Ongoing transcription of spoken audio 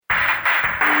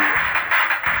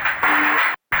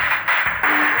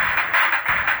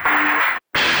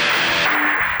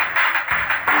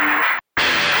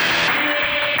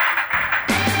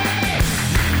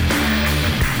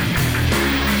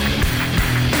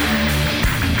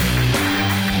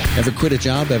Ever quit a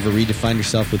job? Ever redefined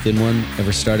yourself within one?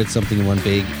 Ever started something in one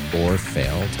big or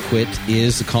failed? Quit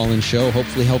is a call-in show,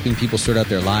 hopefully helping people sort out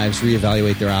their lives,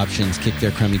 reevaluate their options, kick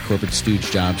their crummy corporate stooge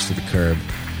jobs to the curb,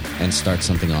 and start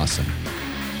something awesome.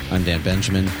 I'm Dan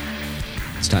Benjamin.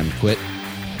 It's time to quit.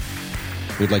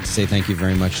 We'd like to say thank you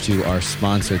very much to our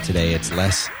sponsor today. It's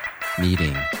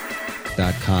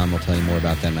lessmeeting.com. We'll tell you more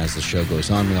about them as the show goes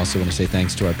on. We also want to say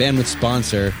thanks to our bandwidth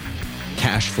sponsor,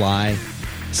 CashFly.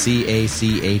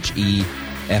 CACHEFLY.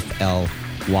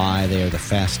 They are the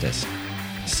fastest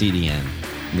CDN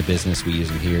in the business. We use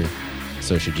them here.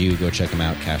 So should you. Go check them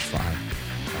out, cashfly.com.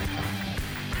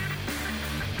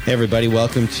 Hey, everybody.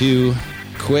 Welcome to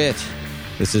Quit.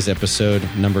 This is episode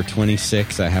number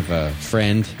 26. I have a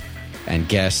friend and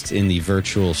guest in the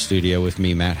virtual studio with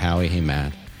me, Matt Howie. Hey,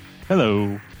 Matt.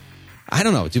 Hello. I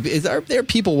don't know. Are there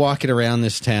people walking around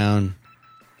this town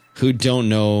who don't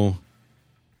know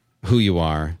who you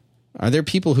are? Are there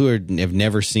people who have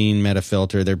never seen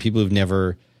Metafilter? Are there people who've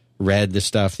never read the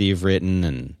stuff that you've written?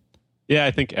 And yeah,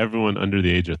 I think everyone under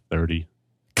the age of 30.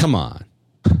 Come on.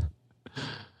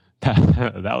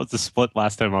 That was the split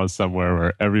last time I was somewhere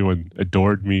where everyone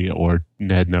adored me or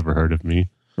had never heard of me.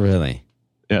 Really?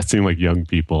 Yeah, it seemed like young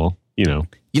people, you know.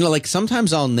 You know, like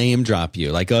sometimes I'll name drop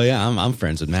you. Like, oh yeah, I'm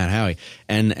friends with Matt Howie.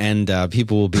 And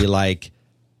people will be like,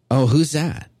 oh, who's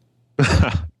that?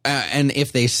 And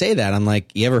if they say that, I'm like,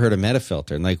 you ever heard of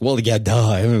Metafilter? And like, well, yeah,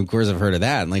 duh. Of course I've heard of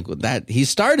that. And like, that he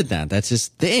started that. That's his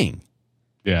thing.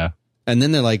 Yeah. And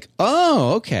then they're like,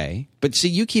 oh, okay. But see,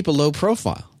 you keep a low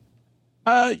profile.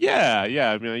 Yeah.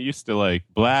 I mean, I used to like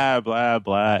blah, blah,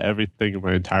 blah. Everything in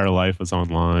my entire life was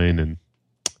online. And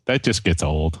that just gets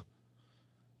old.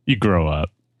 You grow up.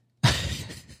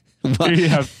 You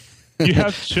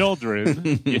have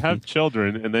children. You have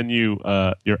children. And then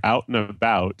you're out and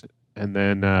about. And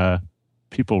then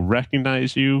people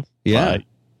recognize you. Yeah.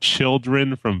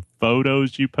 Children from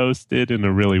photos you posted in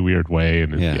a really weird way.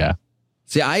 And yeah.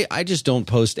 See, I just don't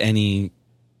post any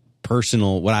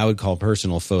personal, what I would call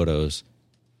personal photos.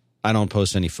 I don't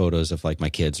post any photos of like my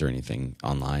kids or anything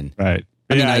online. Right.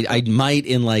 I mean, I might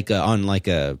in on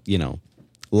a, you know,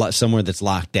 somewhere that's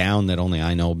locked down that only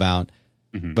I know about.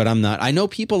 Mm-hmm. But I'm not. I know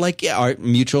people like our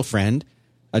mutual friend,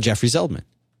 Jeffrey Zeldman.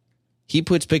 He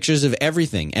puts pictures of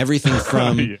everything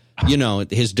from, yeah. You know,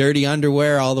 his dirty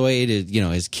underwear all the way to, you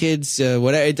know, his kids,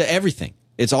 whatever, everything.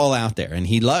 It's all out there, and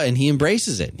he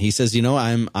embraces it. He says, you know,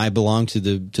 I belong to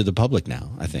the public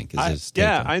now. I think.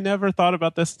 I never thought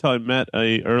about this until I met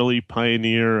a early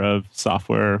pioneer of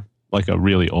software, like a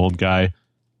really old guy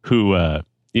who,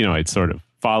 you know, I'd sort of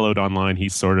followed online. He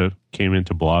sort of came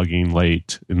into blogging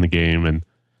late in the game, and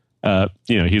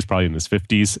you know, he was probably in his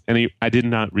 50s, and I did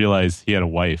not realize he had a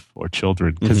wife or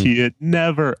children because he had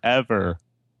never ever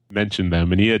mentioned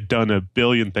them, and he had done a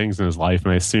billion things in his life,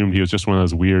 and I assumed he was just one of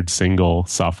those weird single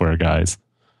software guys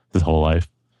his whole life.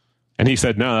 And he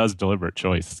said, no, that was a deliberate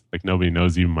choice. Like, nobody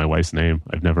knows even my wife's name.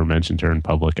 I've never mentioned her in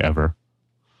public ever.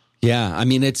 Yeah, I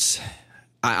mean,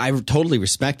 I totally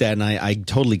respect that, and I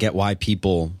totally get why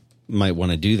people might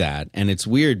want to do that. And it's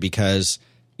weird because,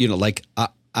 you know, like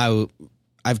I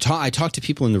talk to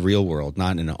people in the real world,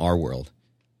 not in our world,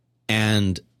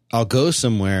 and I'll go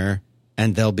somewhere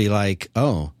and they'll be like,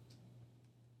 oh,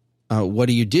 what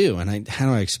do you do? And how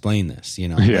do I explain this? You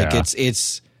know, like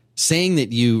it's saying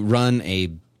that you run a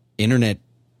internet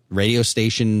radio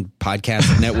station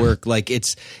podcast network. Like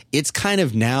it's kind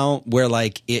of now where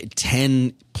like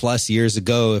 10 plus years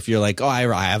ago, if you're like, oh,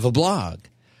 I have a blog,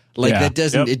 like that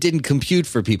doesn't, it didn't compute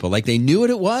for people. Like they knew what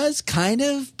it was kind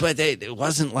of, but it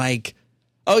wasn't like,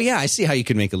 oh yeah, I see how you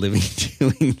can make a living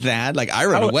doing that. Like I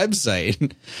run a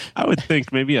website. I would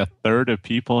think maybe a third of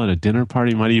people at a dinner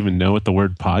party might even know what the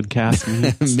word podcast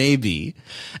means. Maybe.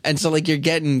 And so like you're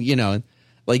getting, you know,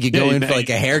 like you go in for like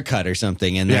a haircut or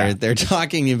something, and they're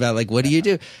talking about like, what do you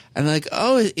do? And they're like,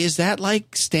 oh, is that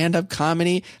like stand-up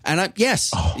comedy? And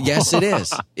yes, it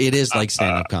is. It is like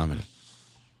stand-up comedy.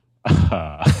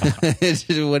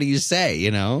 What do you say?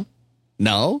 You know,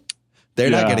 no,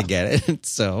 they're not going to get it.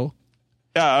 So.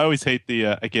 Yeah, I always hate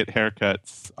I get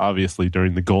haircuts, obviously,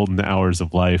 during the golden hours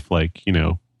of life, like, you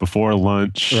know, before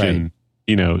lunch and,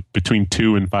 you know, between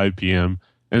 2 and 5 p.m.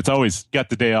 And it's always, got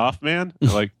the day off, man?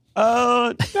 They're like,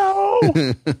 oh, no.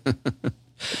 I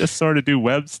just sort of do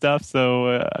web stuff.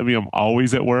 So, I mean, I'm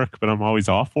always at work, but I'm always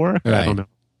off work. Right. I don't know.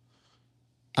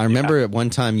 I remember at one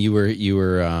time we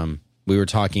were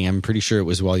talking, I'm pretty sure it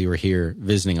was while you were here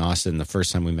visiting Austin the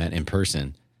first time we met in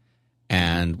person.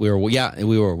 And we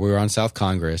were on South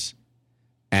Congress,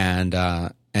 and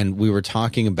we were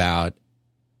talking about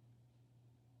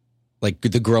like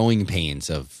the growing pains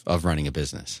of running a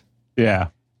business. Yeah.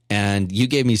 And you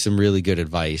gave me some really good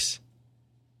advice.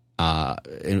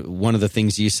 And one of the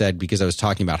things you said, because I was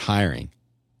talking about hiring,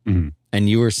 and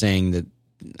you were saying that,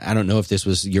 I don't know if this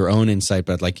was your own insight,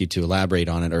 but I'd like you to elaborate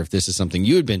on it, or if this is something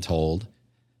you had been told.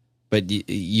 But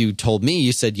you told me,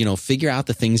 you said, figure out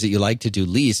the things that you like to do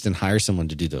least and hire someone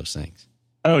to do those things.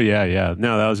 Oh, yeah.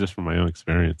 No, that was just from my own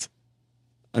experience.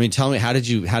 I mean, tell me, how did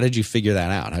you figure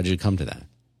that out? How did you come to that?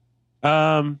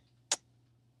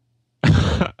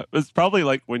 It was probably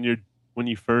like when you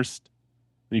first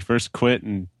quit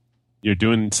and you're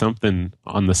doing something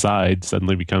on the side,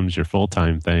 suddenly becomes your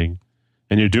full-time thing,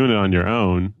 and you're doing it on your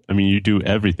own. I mean, you do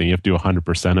everything. You have to do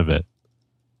 100% of it.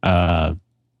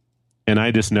 And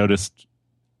I just noticed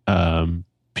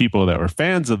people that were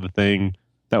fans of the thing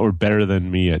that were better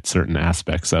than me at certain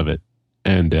aspects of it.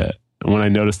 And when I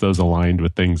noticed those aligned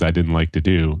with things I didn't like to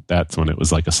do, that's when it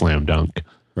was like a slam dunk.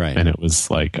 Right. And it was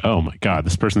like, oh my God,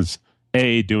 this person's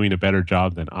A, doing a better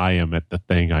job than I am at the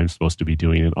thing I'm supposed to be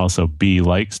doing. And also B,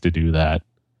 likes to do that.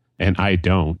 And I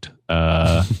don't,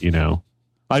 I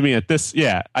mean,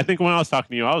 I think when I was talking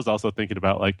to you, I was also thinking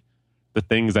about like the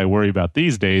things I worry about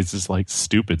these days is like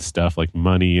stupid stuff like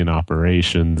money and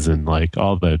operations and like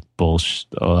all the bullshit.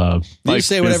 You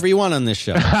say whatever you want on this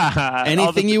show.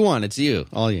 Anything you want. It's you.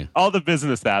 All you. All the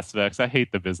business aspects. I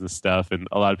hate the business stuff. And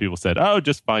a lot of people said, oh,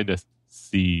 just find a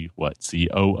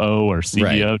COO or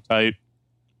CEO type.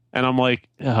 And I'm like,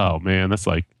 oh man, that's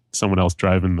like someone else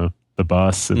driving the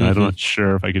bus. And I'm not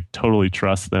sure if I could totally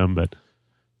trust them. But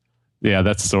yeah,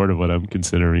 that's sort of what I'm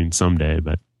considering someday.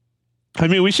 But I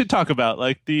mean, we should talk about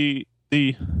like the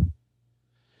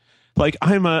like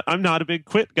I'm not a big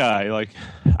quit guy. Like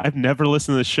I've never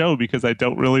listened to the show because I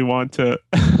don't really want to.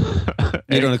 You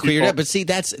don't want to quit your job, but see,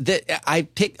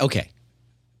 okay.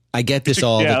 I get this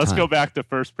all the time. Yeah, let's go back to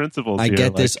first principles. I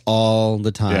get this all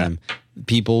the time. Yeah.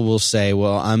 People will say,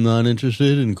 well, I'm not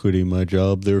interested in quitting my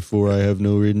job, therefore I have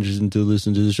no reason to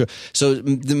listen to the show. So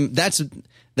that's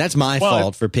my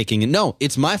fault for picking it. No,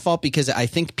 it's my fault because I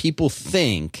think people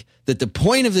think that the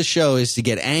point of the show is to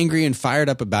get angry and fired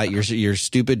up about your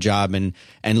stupid job and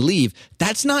leave.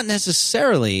 That's not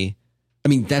necessarily, I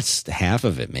mean, that's half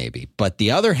of it maybe. But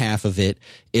the other half of it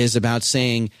is about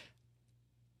saying,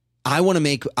 I want to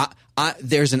make,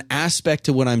 there's an aspect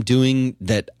to what I'm doing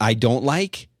that I don't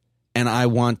like, and I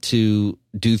want to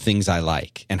do things I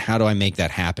like. And how do I make that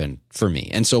happen for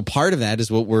me? And so part of that is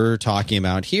what we're talking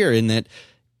about here, in that,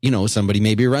 somebody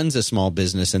maybe runs a small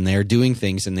business and they're doing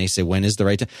things and they say, when is the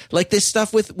right time? Like this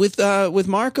stuff with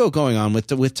Marco going on with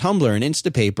Tumblr and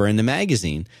Instapaper and the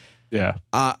magazine. Yeah.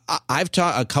 I've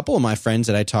taught a couple of my friends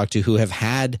that I talked to who have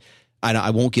had, I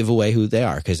won't give away who they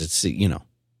are because it's,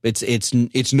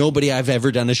 it's nobody I've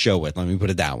ever done a show with. Let me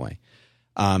put it that way.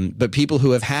 But people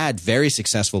who have had very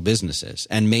successful businesses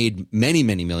and made many,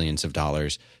 many millions of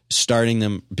dollars starting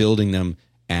them, building them,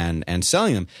 and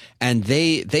selling them. And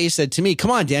they said to me,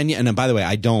 come on, Dan. And by the way,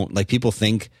 I don't, like, people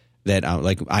think that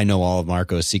I know all of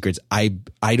Marco's secrets. I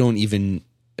don't even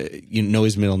know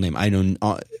his middle name. I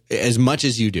know as much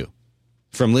as you do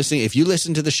from listening. If you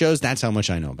listen to the shows, that's how much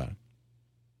I know about him.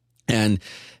 And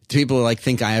people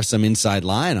think I have some inside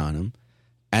line on him.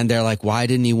 And they're like, why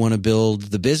didn't he want to build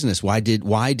the business? Why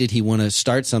did he want to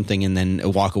start something and then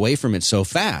walk away from it so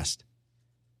fast?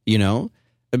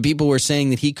 And people were saying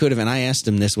that he could have, and I asked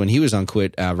him this when he was on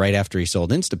Quit right after he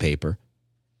sold Instapaper.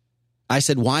 I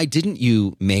said, why didn't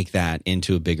you make that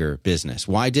into a bigger business?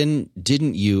 Why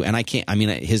didn't you? And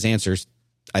his answers,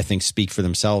 I think, speak for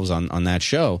themselves on that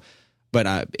show.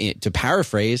 But to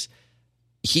paraphrase,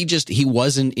 he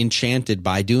wasn't enchanted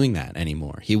by doing that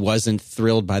anymore. He wasn't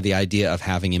thrilled by the idea of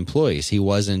having employees. He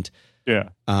wasn't. Yeah.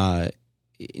 So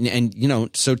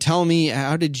tell me,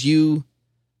 how did you?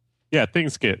 Yeah,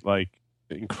 things get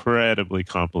incredibly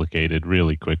complicated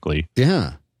really quickly.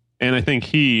 Yeah. And I think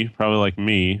he, probably like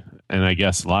me, and I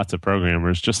guess lots of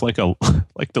programmers, just like to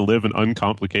live an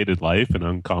uncomplicated life and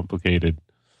uncomplicated,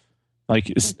 I've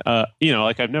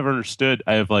never understood.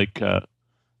 I have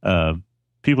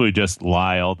people who just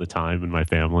lie all the time in my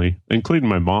family, including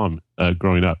my mom.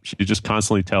 Growing up, she just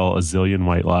constantly tell a zillion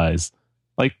white lies.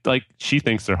 Like she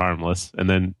thinks they're harmless, and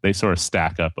then they sort of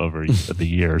stack up over the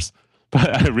years.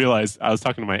 But I realized, I was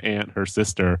talking to my aunt, her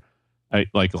sister,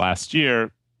 last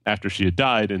year after she had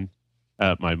died, and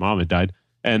my mom had died,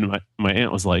 and my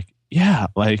aunt was like, yeah,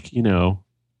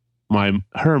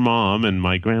 her mom and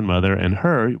my grandmother and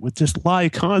her would just lie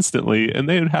constantly, and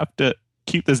they would have to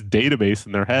keep this database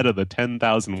in their head of the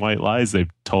 10,000 white lies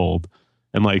they've told,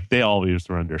 and they always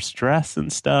were under stress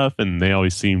and stuff, and they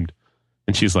always seemed.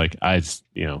 And she's like, I just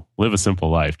live a simple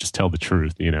life, just tell the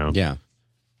truth, Yeah.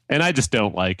 And I just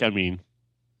don't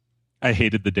I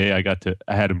hated the day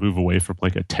I had to move away from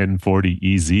like a 1040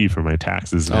 EZ for my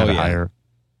taxes and had to hire.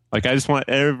 Like, I just want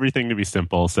everything to be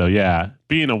simple. So yeah,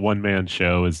 being a one-man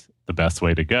show is the best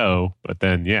way to go. But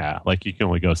then, yeah, like you can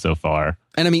only go so far.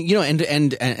 And I mean, you know,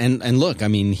 and look, I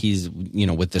mean, he's, you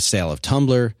know, with the sale of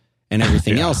Tumblr and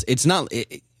everything else, it's not,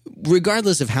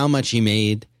 regardless of how much he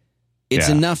made, it's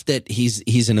enough that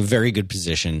he's in a very good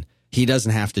position. He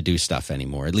doesn't have to do stuff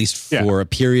anymore. At least for a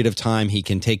period of time, he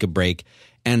can take a break.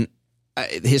 And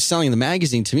his selling the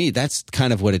magazine, to me, that's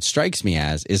kind of what it strikes me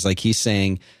as, is like he's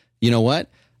saying, you know what?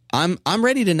 I'm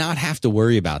ready to not have to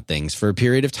worry about things for a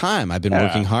period of time. I've been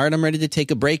working hard. I'm ready to take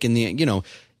a break. And you know,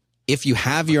 if you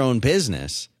have your own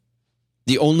business,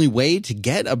 the only way to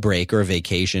get a break or a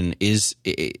vacation is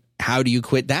how do you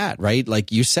quit that, right?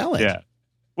 Like you sell it. Yeah.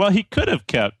 Well, he could have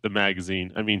kept the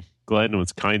magazine. I mean, Glenn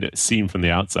was kind of seen from the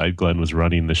outside. Glenn was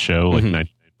running the show, like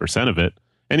 99% of it.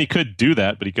 And he could do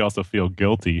that, but he could also feel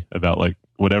guilty about like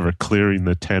whatever, clearing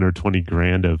the 10 or 20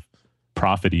 grand of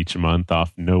profit each month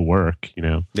off no work, you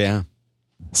know? Yeah.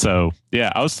 So,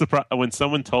 yeah, I was surprised when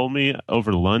someone told me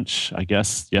over lunch, I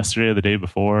guess yesterday or the day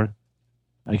before,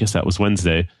 I guess that was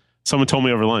Wednesday. Someone told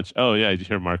me over lunch, oh, yeah, did you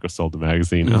hear Marco sold the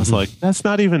magazine? I was like, that's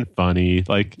not even funny.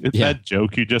 Like, that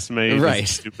joke you just made is the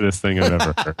stupidest thing I've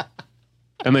ever heard.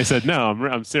 And they said, no,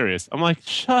 I'm serious. I'm like,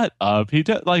 shut up. He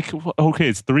did, like, okay,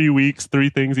 it's 3 weeks, 3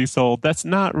 things he sold. That's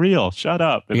not real. Shut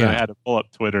up. And then I had to pull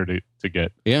up Twitter to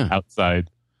get outside.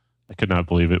 I could not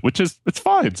believe it, it's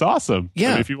fine. It's awesome. Yeah.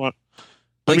 I mean, if you want,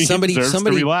 like somebody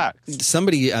relax.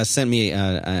 Somebody sent me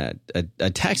a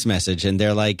text message and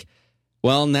they're like,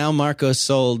 well, now Marco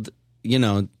sold, you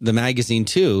know, the magazine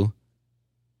too.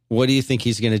 What do you think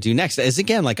he's going to do next? As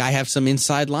again, like I have some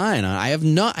inside line. I have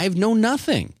know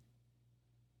nothing.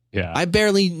 Yeah. I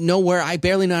barely know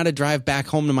how to drive back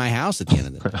home to my house at the end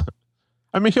of the day.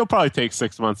 I mean, he'll probably take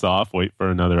 6 months off, wait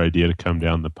for another idea to come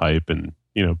down the pipe and,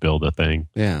 you know, build a thing.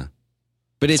 Yeah.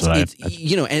 But it's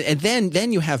you know, and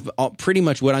then you have pretty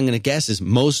much what I'm going to guess is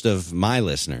most of my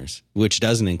listeners, which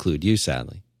doesn't include you,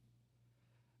 sadly,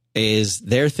 is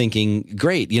they're thinking,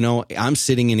 great, you know, I'm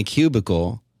sitting in a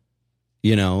cubicle,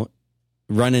 you know,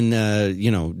 running, you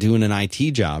know, doing an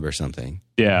IT job or something.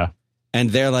 Yeah.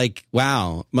 And they're like,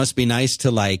 wow, must be nice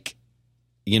to like,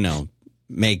 you know,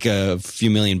 make a few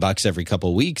 $1,000,000 every couple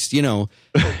of weeks, you know.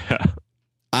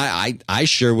 I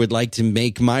sure would like to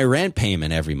make my rent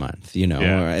payment every month, you know.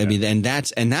 I mean, and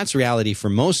that's reality for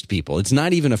most people. It's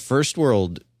not even a first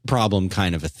world problem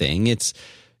kind of a thing. It's,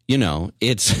 you know,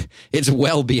 it's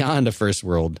well beyond a first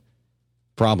world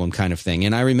problem kind of thing.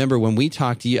 And I remember when we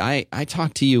talked to you, I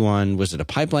talked to you on, was it a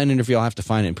Pipeline interview? I'll have to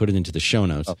find it and put it into the show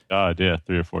notes. Oh God, yeah,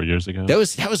 3 or 4 years ago. That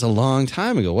was a long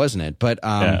time ago, wasn't it? But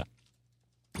yeah,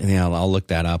 I'll look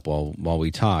that up while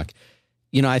we talk.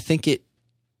 You know, I think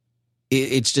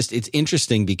it's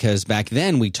interesting because back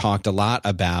then we talked a lot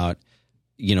about,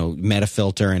 you know,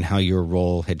 Metafilter and how your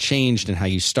role had changed and how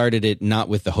you started it, not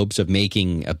with the hopes of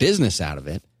making a business out of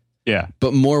it. Yeah.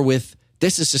 But more with,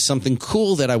 this is just something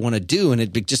cool that I want to do. And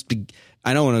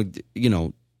I don't want to, you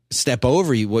know, step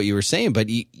over what you were saying, but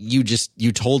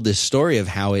you told this story of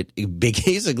how it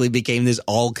basically became this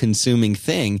all consuming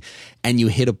thing. And you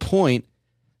hit a point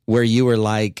where you were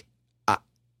like,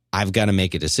 I've got to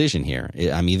make a decision here.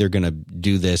 I'm either going to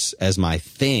do this as my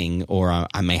thing or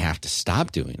I may have to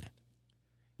stop doing it.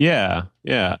 Yeah,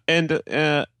 yeah. And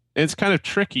it's kind of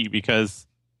tricky because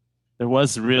there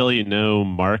was really no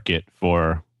market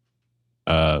for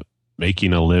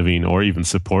making a living or even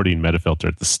supporting Metafilter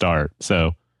at the start.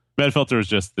 So Metafilter was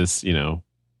just this, you know,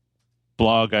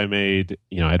 blog I made.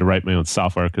 You know, I had to write my own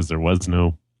software because there was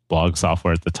no blog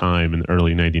software at the time in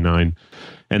early 99.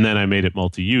 And then I made it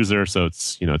multi-user, so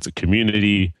it's, you know, it's a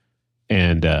community,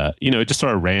 and you know, it just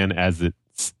sort of ran as it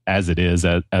is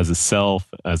as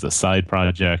a side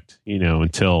project, you know,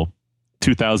 until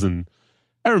 2000.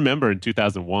 I remember in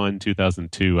 2001,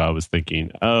 2002, I was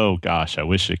thinking, oh gosh, I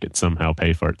wish it could somehow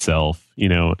pay for itself, you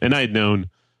know. And I'd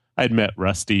met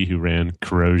Rusty, who ran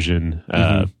Corrosion.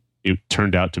 It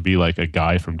turned out to be like a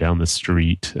guy from down the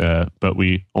street, but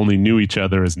we only knew each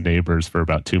other as neighbors for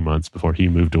about 2 months before he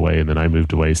moved away, and then I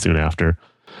moved away soon after.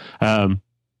 And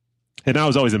I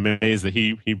was always amazed that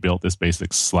he built this basic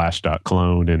Slashdot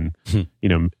clone, and you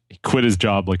know, he quit his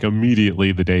job like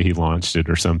immediately the day he launched it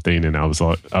or something. And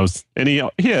and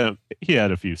he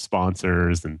had a few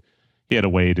sponsors, and he had a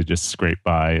way to just scrape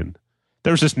by, and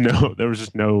there was just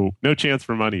no chance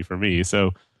for money for me.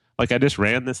 So like I just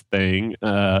ran this thing,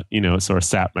 you know, sort of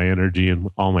sapped my energy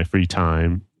and all my free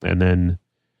time. And then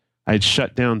I'd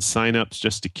shut down signups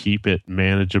just to keep it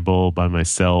manageable by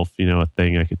myself, you know, a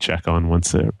thing I could check on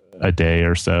once a day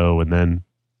or so. And then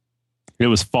It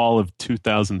was fall of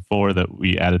 2004 that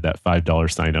we added that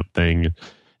 $5 sign up thing.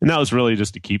 And that was really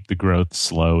just to keep the growth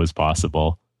slow as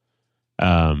possible.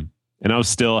 And I was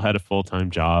still had a full-time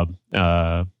job.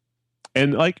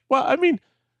 And like, well, I mean,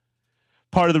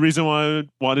 part of the reason why I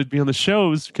wanted to be on the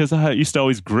show is because I used to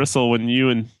always gristle when you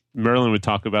and Merlin would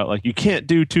talk about like, you can't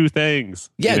do two things.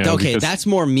 Yeah. You know, okay. That's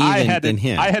more me than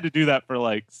him. I had to do that for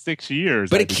like 6 years.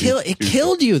 But it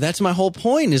killed you. That's my whole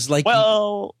point is like,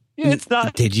 well, yeah, it's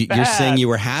not. You're saying you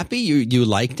were happy? You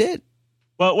liked it?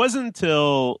 Well, it wasn't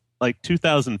until like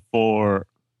 2004,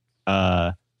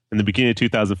 in the beginning of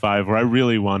 2005, where I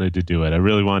really wanted to do it. I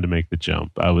really wanted to make the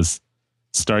jump. I was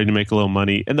starting to make a little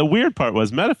money. And the weird part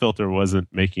was Metafilter wasn't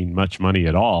making much money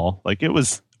at all. Like it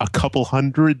was a couple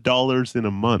 $100 in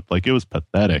a month. Like it was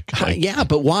pathetic. Like, yeah,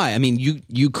 but why? I mean,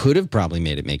 you could have probably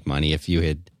made it make money if you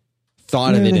had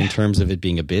thought of it in terms of it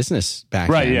being a business back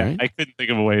then. Yeah. Right? I couldn't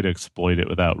think of a way to exploit it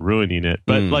without ruining it.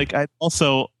 But like I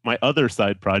also, my other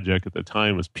side project at the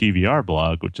time was PVR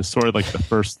blog, which is sort of like the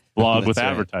first blog with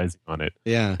advertising on it.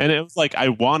 Yeah. And it was like, I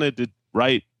wanted to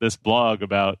write this blog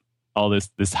about all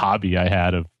this hobby I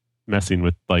had of messing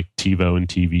with like TiVo and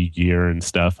TV gear and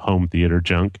stuff, home theater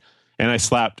junk. And I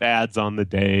slapped ads on the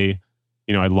day,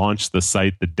 you know, I launched the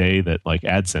site the day that like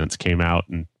AdSense came out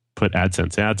and put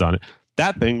AdSense ads on it.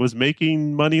 That thing was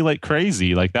making money like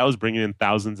crazy. Like that was bringing in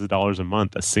thousands of dollars a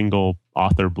month, a single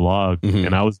author blog. Mm-hmm.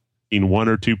 And I was in 1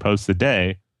 or 2 posts a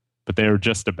day, but they were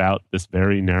just about this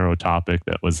very narrow topic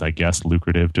that was, I guess,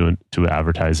 lucrative to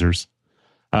advertisers.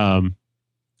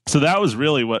 So that was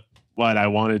really what I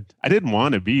wanted. I didn't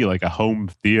want to be like a home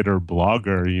theater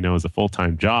blogger, you know, as a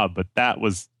full-time job, but that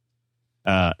was,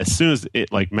 as soon as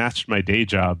it like matched my day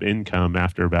job income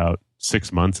after about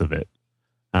 6 months of it.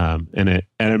 And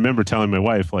I remember telling my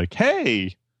wife, like,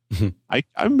 hey,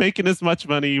 I'm making as much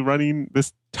money running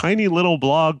this tiny little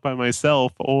blog by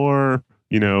myself or,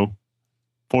 you know,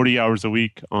 40 hours a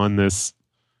week on this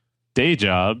day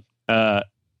job.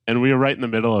 And we were right in the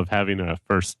middle of having a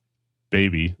first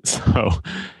baby. So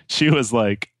she was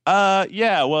like,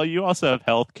 yeah, well, you also have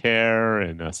health care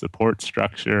and a support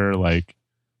structure. Like,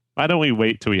 why don't we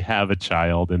wait till we have a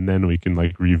child and then we can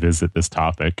like revisit this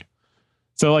topic?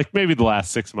 So like maybe the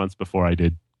last 6 months before I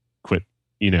did quit,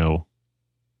 you know,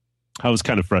 I was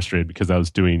kind of frustrated because I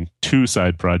was doing 2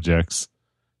 side projects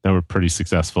that were pretty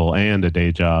successful and a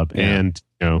day job and,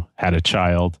 you know, had a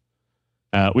child.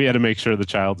 We had to make sure the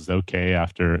child is okay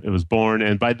after it was born.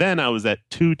 And by then I was at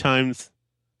 2 times.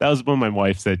 That was when my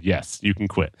wife said, yes, you can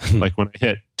quit. Like when I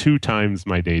hit 2 times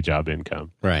my day job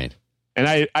income. Right. And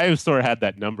I sort of had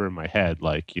that number in my head,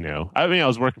 like, you know, I mean, I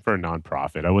was working for a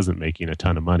nonprofit. I wasn't making a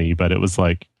ton of money, but it was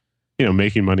like, you know,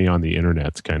 making money on the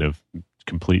internet's kind of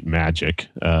complete magic.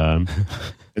 And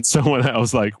so when I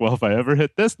was like, well, if I ever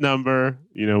hit this number,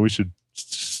 you know, we should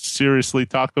seriously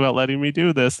talk about letting me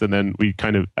do this. And then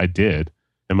I did.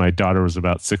 And my daughter was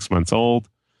about 6 months old.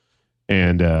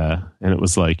 And it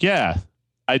was like, yeah,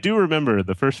 I do remember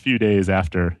the first few days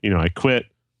after, you know, I quit.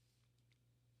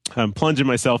 I'm plunging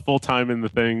myself full time in the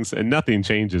things, and nothing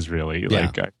changes really.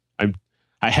 Yeah. Like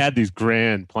I had these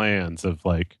grand plans of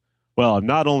like, well, I'm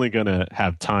not only going to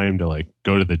have time to like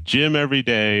go to the gym every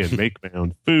day and make my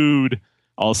own food,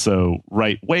 also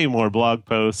write way more blog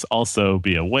posts, also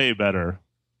be a way better,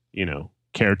 you know,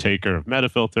 caretaker of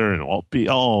Metafilter, and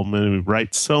I'm going to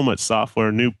write so much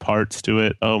software, new parts to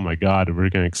it. Oh my God, we're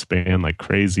going to expand like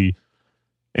crazy.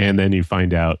 And then you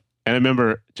find out. And I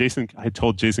remember I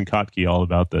told Jason Kotke all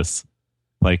about this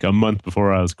like a month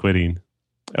before I was quitting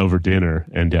over dinner.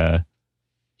 And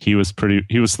he was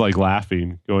like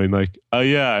laughing, going like, oh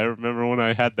yeah, I remember when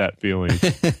I had that feeling.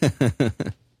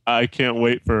 I can't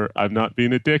wait I'm not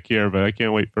being a dick here, but I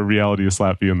can't wait for reality to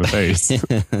slap you in the face.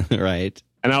 Right.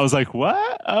 And I was like,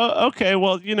 what? Oh, okay.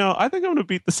 Well, you know, I think I'm going to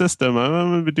beat the system.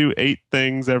 I'm going to do 8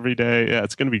 things every day. Yeah,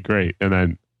 it's going to be great. And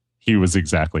then he was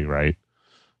exactly right.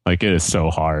 Like, it is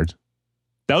so hard.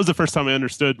 That was the first time I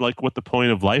understood like what the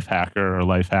point of life hacker or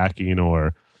life hacking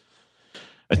or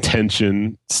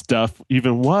attention stuff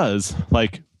even was.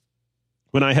 Like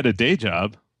when I had a day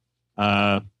job,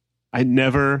 I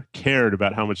never cared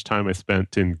about how much time I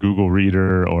spent in Google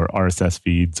Reader or RSS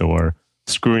feeds or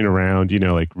screwing around, you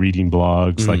know, like reading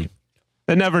blogs. Like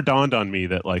it never dawned on me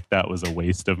that like that was a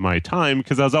waste of my time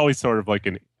because I was always sort of like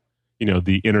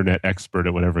the internet expert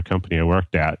at whatever company I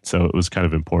worked at. So it was kind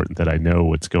of important that I know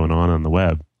what's going on the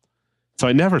web. So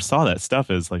I never saw that stuff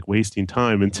as like wasting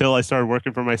time until I started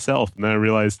working for myself. And then I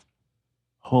realized,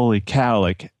 holy cow,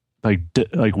 like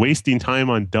wasting time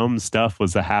on dumb stuff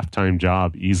was a half-time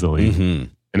job easily. Mm-hmm.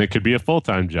 And it could be a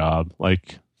full-time job.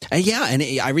 Like Yeah, and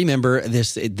I remember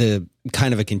the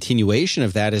kind of a continuation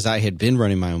of that is I had been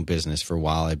running my own business for a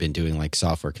while. I'd been doing like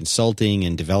software consulting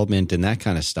and development and that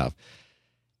kind of stuff.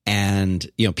 And,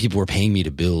 people were paying me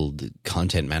to build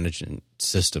content management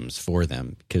systems for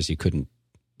them because you couldn't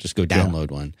just go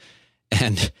download one.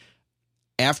 And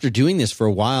after doing this for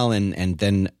a while, and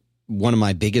then one of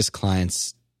my biggest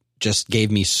clients just gave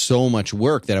me so much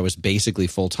work that I was basically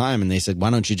full-time. And they said,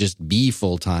 why don't you just be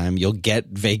full-time? You'll get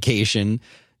vacation,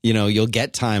 you'll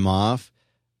get time off,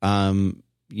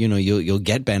 you'll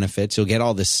get benefits, you'll get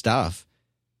all this stuff.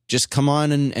 Just come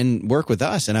on and work with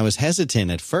us. And I was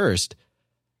hesitant at first.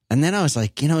 And then I was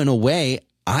like, in a way,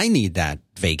 I need that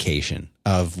vacation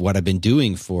of what I've been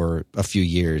doing for a few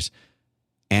years.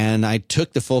 And I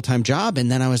took the full-time job, and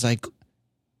then I was like,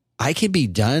 I could be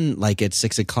done like at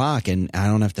 6 o'clock and I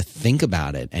don't have to think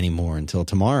about it anymore until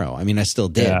tomorrow. I mean, I still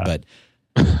did, but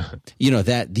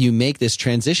that you make this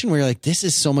transition where you're like, this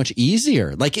is so much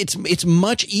easier. Like it's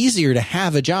much easier to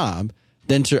have a job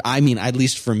than to, at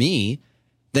least for me,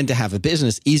 than to have a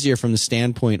business. Easier from the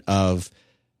standpoint of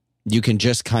you can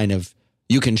just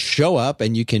you can show up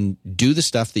and you can do the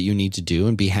stuff that you need to do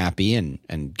and be happy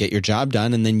and get your job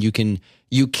done. And then you can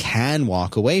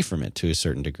walk away from it to a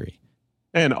certain degree.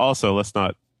 And also, let's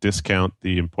not discount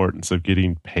the importance of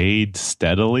getting paid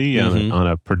steadily on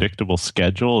a predictable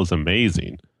schedule is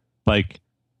amazing. Like,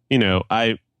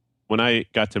 when I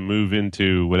got to move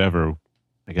into whatever,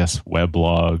 I guess,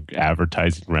 weblog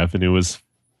advertising revenue was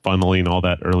funneling all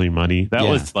that early money. That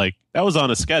was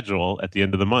on a schedule. At the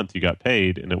end of the month, you got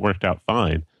paid and it worked out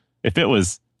fine. If it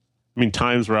was,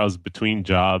 times where I was between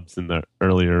jobs in the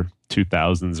earlier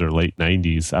 2000s or late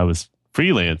 90s, I was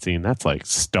freelancing. That's like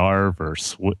starve or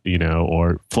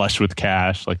flush with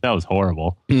cash. Like that was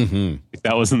horrible. Mm-hmm.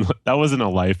 That wasn't a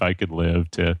life I could live,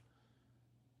 to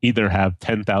either have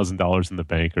 $10,000 in the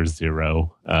bank or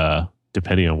zero,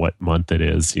 depending on what month it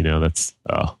is.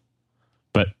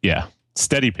 But yeah,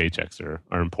 steady paychecks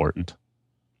are important.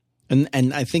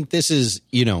 And I think this is,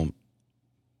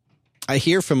 I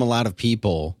hear from a lot of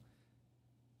people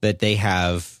that they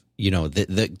have,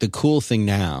 the cool thing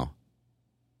now.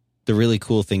 The really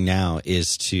cool thing now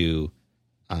is to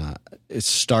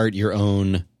start your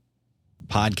own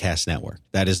podcast network.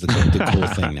 That is the cool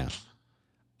thing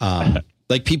now.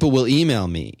 Like people will email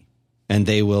me and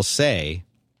they will say,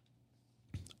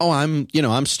 "Oh, I'm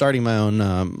starting my own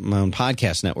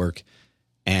podcast network,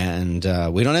 and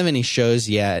we don't have any shows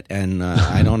yet, and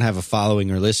I don't have a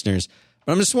following or listeners,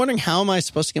 but I'm just wondering how am I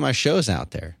supposed to get my shows out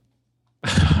there?"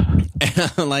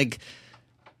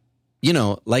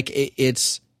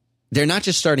 It's. They're not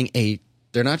just starting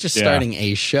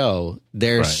a show.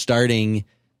 They're starting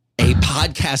a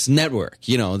podcast network.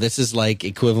 This is like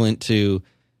equivalent to,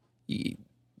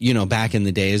 back in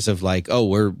the days of like, oh,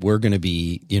 we're going to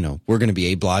be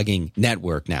a blogging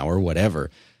network now or whatever.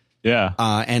 Yeah.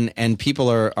 And people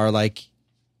are like,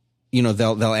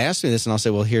 they'll ask me this and I'll say,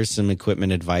 well, here's some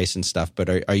equipment advice and stuff, but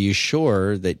are you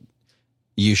sure that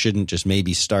you shouldn't just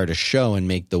maybe start a show and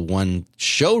make the one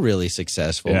show really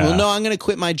successful? Yeah. Well, no, I'm going to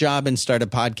quit my job and start a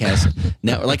podcast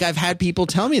network. Like I've had people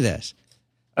tell me this.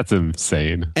 That's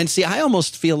insane. And see, I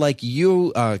almost feel like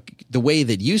you, the way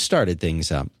that you started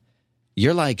things up,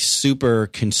 you're like super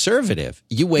conservative.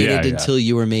 You waited until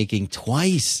you were making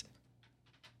twice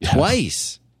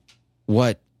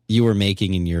what you were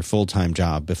making in your full-time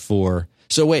job before.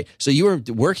 So wait, so you were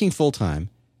working full-time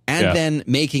and then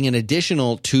making an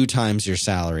additional 2 times your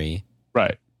salary.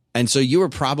 Right. And so you were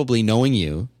probably, knowing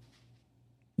you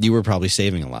were probably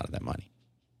saving a lot of that money.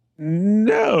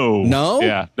 No?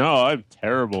 Yeah. No, I'm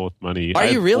terrible with money. Are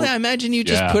you really? I imagine you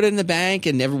just put it in the bank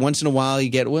and every once in a while you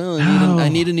get, I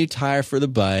need a new tire for the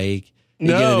bike. You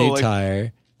get a new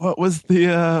tire. What was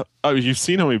the you've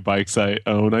seen how many bikes I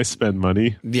own. I spend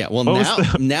money. Yeah, well,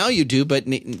 now you do, but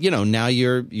now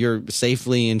you're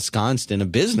safely ensconced in a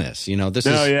business. No,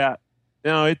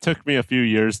 it took me a few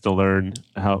years to learn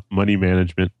how money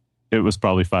management. It was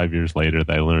probably 5 years later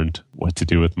that I learned what to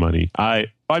do with money. I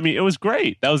mean, it was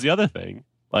great. That was the other thing.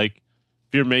 Like,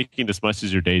 if you're making as much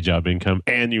as your day job income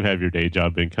and you have your day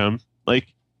job income,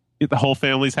 like the whole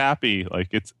family's happy. Like,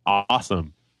 it's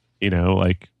awesome.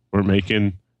 Like we're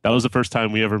making. That was the first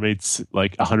time we ever made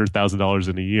like $100,000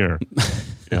 in a year.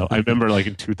 I remember like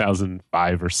in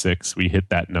 2005 or 6, we hit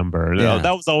that number. Yeah.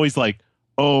 That was always like,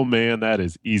 oh man, that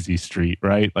is easy street,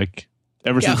 right? Like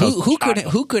ever since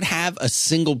who could have a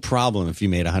single problem if you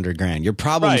made $100,000? Your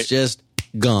problem's just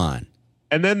gone.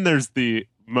 And then there's the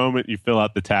moment you fill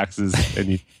out the taxes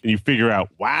and you figure out,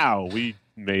 wow, we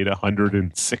made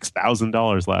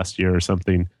 $106,000 last year or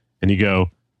something, and you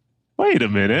go, wait a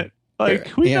minute.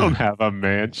 Like, we don't have a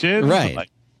mansion. Right.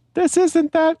 Like, this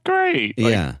isn't that great.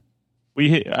 Like, Yeah.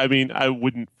 I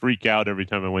wouldn't freak out every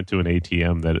time I went to an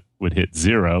ATM that it would hit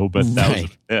zero, but that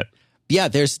was it. Yeah,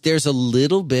 there's a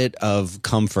little bit of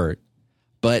comfort,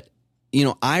 but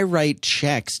I write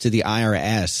checks to the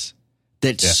IRS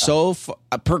that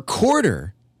per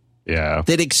quarter,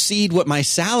 that exceed what my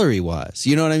salary was.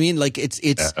 You know what I mean? Like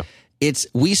it's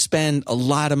we spend a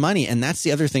lot of money, and that's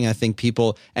the other thing I think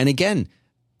people. And again,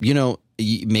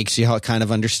 it makes you kind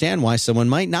of understand why someone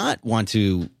might not want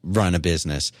to run a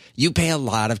business. You pay a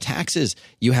lot of taxes.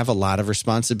 You have a lot of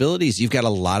responsibilities. You've got a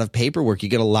lot of paperwork. You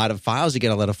get a lot of files. You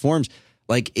get a lot of forms.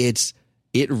 Like it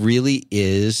really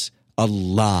is a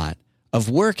lot of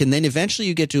work. And then eventually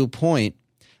you get to a point.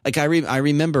 Like I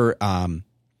remember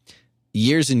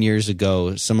years and years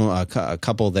ago, a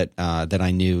couple that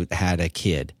I knew had a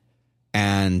kid,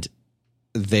 and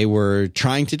they were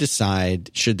trying to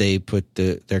decide should they put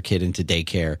their kid into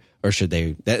daycare or should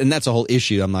they, and that's a whole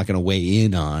issue I'm not going to weigh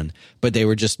in on, but they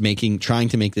were just trying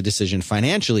to make the decision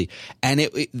financially. And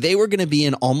they were going to be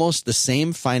in almost the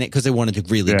same because they wanted a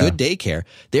really good daycare.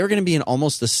 They were going to be in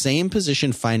almost the same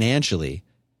position financially,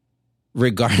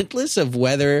 regardless of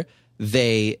whether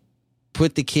they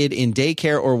put the kid in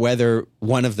daycare or whether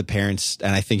one of the parents,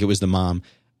 and I think it was the mom,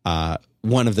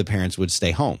 one of the parents would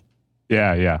stay home.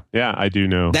 Yeah. I do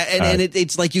know that, and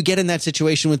it's like you get in that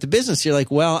situation with the business. You're like,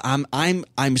 well,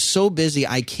 I'm so busy,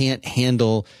 I can't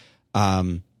handle,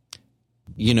 I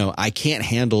can't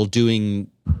handle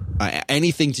doing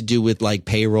anything to do with like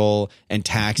payroll and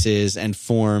taxes and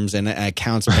forms and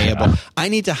accounts payable. I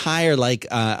need to hire like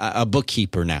a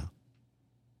bookkeeper now.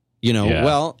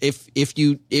 Well, if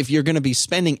you're going to be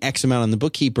spending X amount on the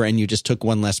bookkeeper and you just took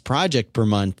one less project per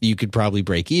month, you could probably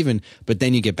break even. But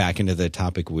then you get back into the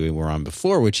topic we were on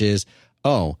before, which is,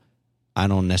 I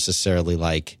don't necessarily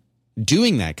like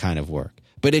doing that kind of work.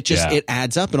 But it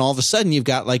adds up, and all of a sudden you've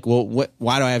got like, well,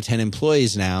 why do I have 10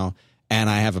 employees now,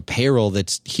 and I have a payroll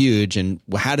that's huge, and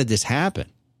how did this happen?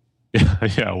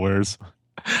 Yeah.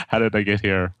 How did I get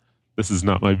here? This is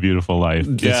not my beautiful life.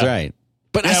 That's right.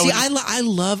 But I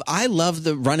love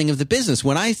the running of the business.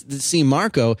 When I see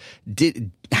Marco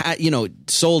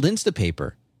sold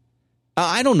Instapaper,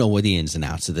 I don't know what the ins and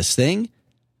outs of this thing,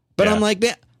 but I'm like,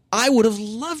 man, I would have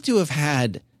loved to have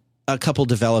had a couple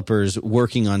developers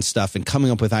working on stuff and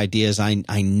coming up with ideas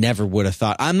I never would have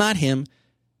thought. I'm not him,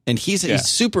 and he's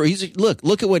super.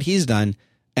 Look at what he's done,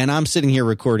 and I'm sitting here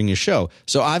recording a show.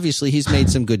 So obviously he's made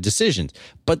some good decisions.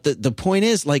 But the point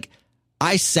is, like,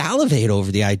 I salivate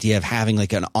over the idea of having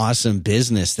like an awesome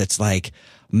business that's like,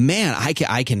 man, I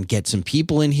can get some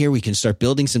people in here. We can start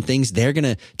building some things. They're going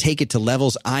to take it to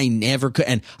levels I never could.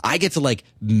 And I get to like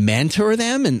mentor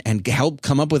them and help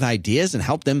come up with ideas and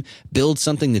help them build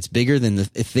something that's bigger than the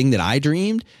thing that I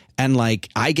dreamed. And like,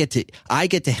 I get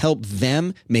to help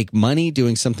them make money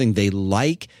doing something they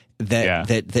like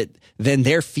that then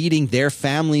they're feeding their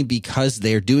family because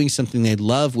they're doing something they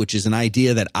love, which is an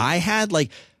idea that I had.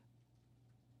 Like,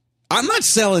 I'm not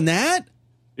selling that.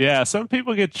 Yeah, some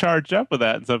people get charged up with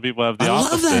that, and some people have the opposite.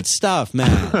 I love that stuff,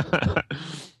 man.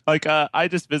 Like, I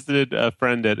just visited a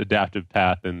friend at Adaptive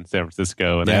Path in San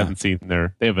Francisco, and I haven't seen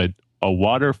they have a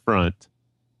waterfront.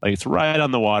 Like, it's right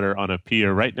on the water on a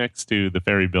pier right next to the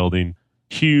ferry building.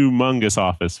 Humongous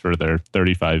office for their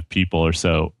 35 people or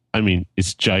so. I mean,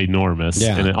 it's ginormous,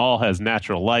 and it all has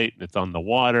natural light, and it's on the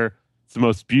water. It's the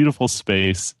most beautiful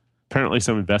space. Apparently,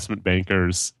 some investment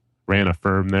bankers ran a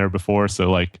firm there before, so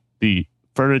like the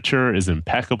furniture is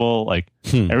impeccable, like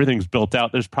everything's built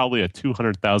out. There's probably a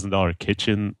 $200,000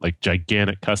 kitchen, like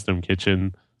gigantic custom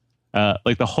kitchen.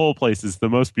 Like the whole place is the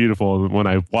most beautiful. When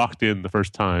I walked in the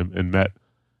first time and met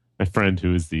my friend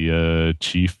who is the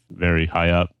chief very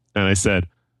high up, and I said,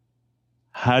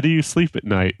 how do you sleep at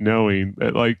night knowing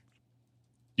that like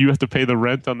you have to pay the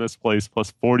rent on this place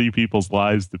plus 40 people's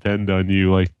lives depend on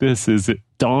you? Like, this is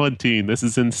daunting. This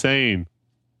is insane.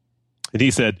 And he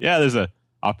said, yeah, there's a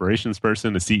operations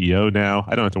person, a CEO now.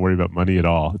 I don't have to worry about money at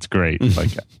all. It's great.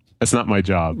 Like, that's not my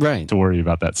job to worry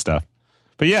about that stuff.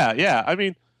 But yeah. I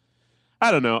mean,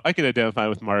 I don't know. I can identify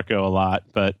with Marco a lot,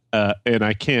 but and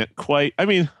I can't quite. I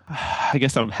mean, I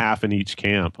guess I'm half in each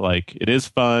camp. Like, it is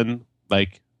fun.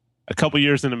 Like, a couple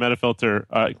years into Metafilter,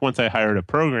 once I hired a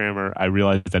programmer, I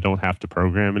realized I don't have to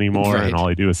program anymore, and all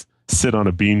I do is sit on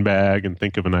a beanbag and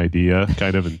think of an idea,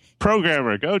 kind of, and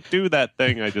programmer, go do that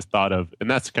thing I just thought of, and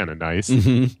that's kind of nice.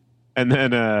 And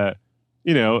then,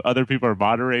 other people are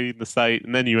moderating the site,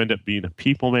 and then you end up being a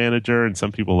people manager, and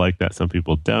some people like that, some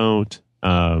people don't.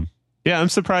 I'm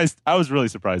surprised. I was really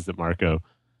surprised that Marco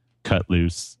cut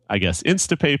loose. I guess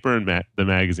Instapaper and the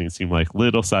magazine seem like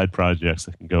little side projects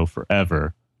that can go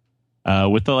forever.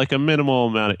 with like a minimal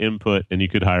amount of input, and you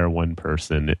could hire one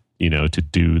person, to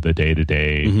do the day to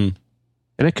day,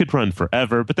 and it could run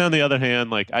forever. But then on the other hand,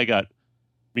 like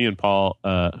me and Paul,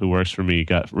 who works for me,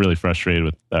 got really frustrated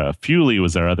with Fuely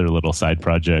was our other little side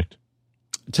project.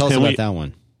 Tell us about that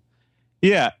one.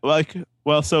 Yeah,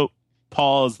 so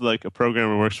Paul is like a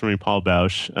programmer who works for me, Paul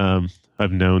Bausch.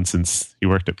 I've known since he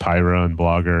worked at Pyra and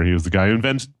Blogger. He was the guy who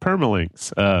invented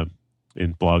permalinks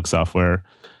in blog software.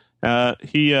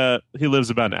 He lives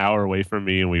about an hour away from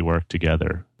me, and we work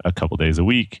together a couple days a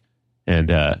week. And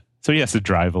so he has to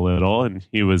drive a little, and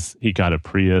he got a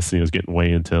Prius, and he was getting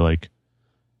way into like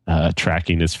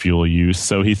tracking his fuel use.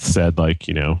 So he said, like,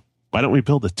 why don't we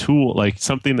build a tool, like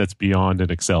something that's beyond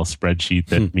an Excel spreadsheet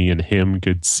that me and him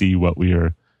could see what we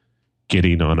are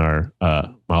getting on our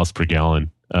miles per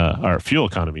gallon, our fuel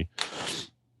economy.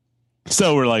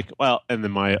 So we're like, well, and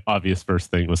then my obvious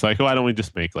first thing was like, why don't we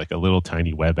just make like a little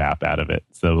tiny web app out of it?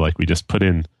 So like we just put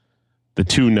in the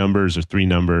 2 numbers or 3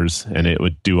 numbers, and it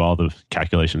would do all the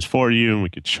calculations for you, and we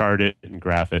could chart it and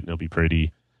graph it, and it'll be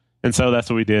pretty. And so that's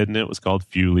what we did, and it was called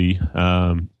Fuely.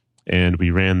 And we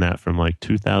ran that from like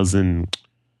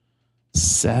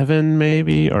 2007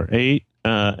 maybe or 8.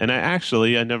 And I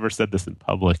never said this in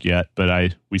public yet,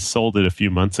 but we sold it a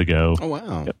few months ago. Oh,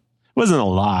 wow. It wasn't a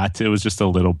lot. It was just a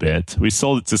little bit. We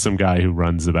sold it to some guy who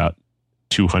runs about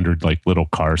 200 like little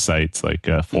car sites, like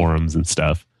forums and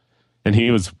stuff. And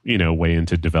he was, way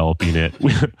into developing it.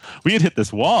 We had hit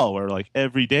this wall where like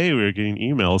every day we were getting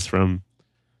emails from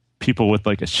people with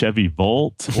like a Chevy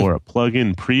Volt or a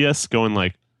plug-in Prius going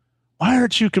like, why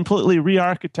aren't you completely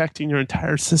re-architecting your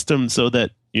entire system so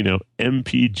that,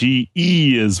 MPGE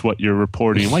is what you're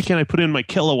reporting? Why can't I put in my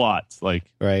kilowatts? Like,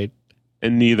 right.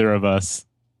 And neither of us,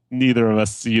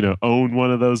 own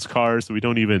one of those cars. So we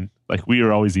don't even, like, we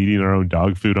were always eating our own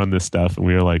dog food on this stuff. And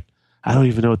we were like, I don't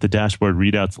even know what the dashboard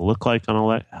readouts look like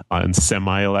on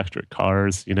semi-electric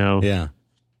cars, Yeah.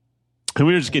 And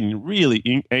we were just getting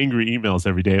really angry emails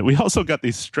every day. We also got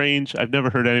these strange, I've never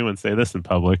heard anyone say this in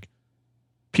public,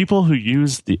 people who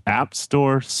use the App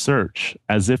Store search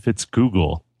as if it's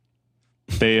Google.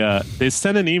 They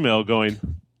sent an email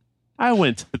going, I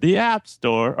went to the App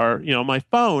Store, or my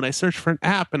phone, I searched for an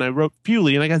app and I wrote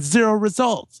Fuely and I got 0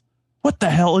 results. What the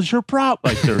hell is your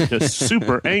problem? Like, they're just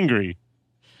super angry.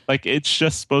 Like, it's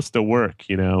just supposed to work,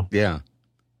 Yeah.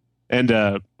 And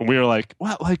we were like,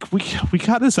 well, like we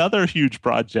got this other huge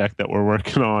project that we're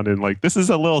working on, and like this is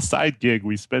a little side gig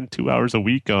we spend 2 hours a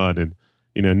week on, and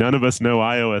none of us know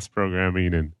iOS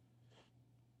programming, and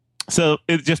so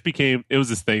it just it was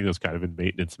this thing that was kind of in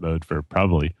maintenance mode for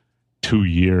probably 2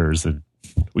 years, and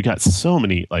we got so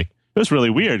many, like, it was really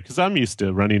weird because I'm used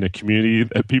to running a community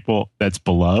that's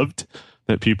beloved,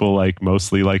 that people like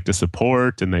mostly like to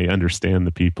support, and they understand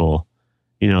the people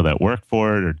that work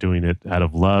for it or doing it out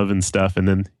of love and stuff. And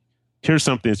then here's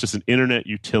something that's just an internet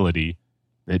utility.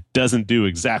 It doesn't do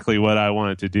exactly what I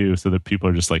want it to do, so that people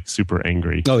are just like super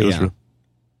angry. Oh, yeah.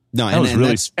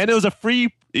 And it was a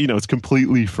free, it's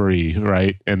completely free,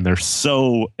 right? And they're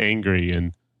so angry.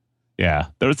 And yeah,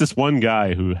 there was this one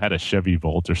guy who had a Chevy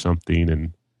Volt or something,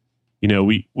 and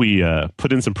we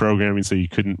put in some programming so you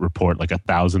couldn't report like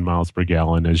 1,000 miles per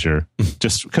gallon as your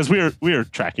just because we were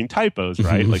tracking typos,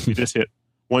 right? Like you just hit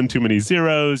one too many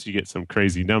zeros, you get some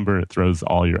crazy number, and it throws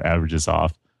all your averages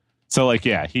off. So like,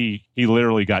 yeah, he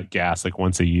literally got gas like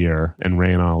once a year and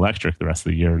ran on electric the rest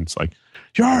of the year. And it's like,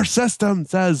 your system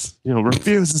says,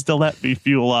 refuses to let me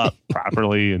fuel up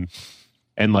properly.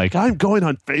 And like, I'm going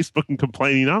on Facebook and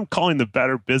complaining. I'm calling the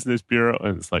Better Business Bureau.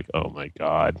 And it's like, oh my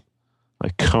God,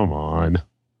 like, come on.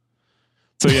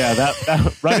 So yeah,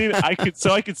 that running, I could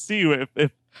see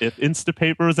if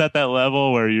Instapaper was at that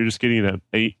level where you're just getting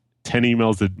 10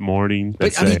 emails a morning.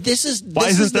 But I mean, this is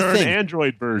there an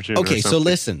Android version? Okay, so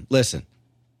listen.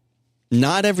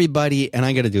 Not everybody, and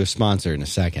I got to do a sponsor in a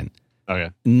second.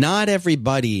 Okay. Not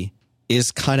everybody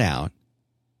is cut out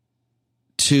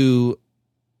to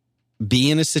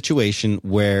be in a situation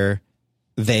where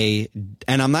and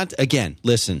I'm not, again,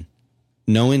 listen,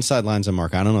 no inside lines on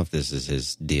Mark. I don't know if this is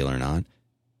his deal or not.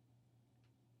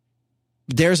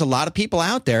 There's a lot of people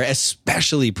out there,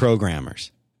 especially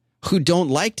programmers, who don't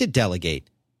like to delegate,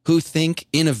 who think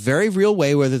in a very real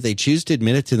way, whether they choose to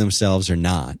admit it to themselves or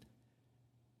not,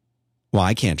 well,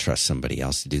 I can't trust somebody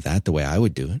else to do that the way I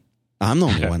would do it. I'm the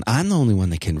only one. I'm the only one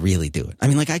that can really do it. I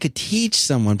mean, like, I could teach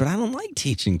someone, but I don't like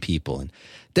teaching people. And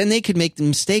then they could make the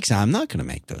mistakes. I'm not going to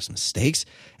make those mistakes.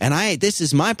 And this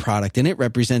is my product and it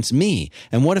represents me.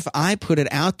 And what if I put it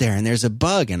out there and there's a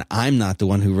bug and I'm not the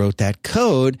one who wrote that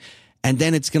code? And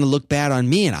then it's going to look bad on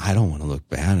me. And I don't want to look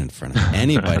bad in front of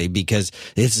anybody because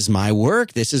this is my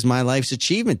work. This is my life's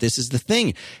achievement. This is the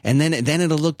thing. And then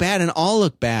it'll look bad and I'll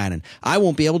look bad. And I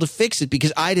won't be able to fix it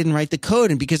because I didn't write the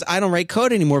code and because I don't write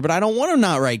code anymore. But I don't want to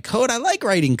not write code. I like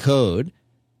writing code.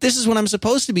 This is what I'm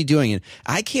supposed to be doing. And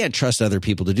I can't trust other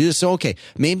people to do this. So, okay,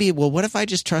 maybe, well, what if I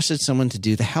just trusted someone to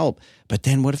do the help? But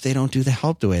then what if they don't do the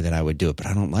help the way that I would do it? But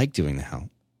I don't like doing the help.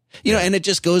 You know, and it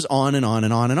just goes on and on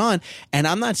and on and on. And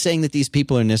I'm not saying that these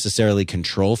people are necessarily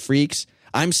control freaks.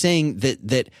 I'm saying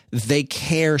that they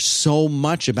care so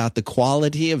much about the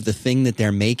quality of the thing that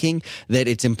they're making that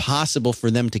it's impossible for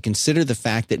them to consider the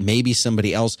fact that maybe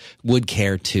somebody else would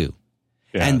care too.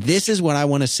 Yeah. And this is what I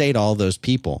want to say to all those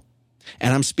people.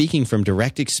 And I'm speaking from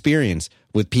direct experience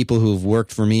with people who have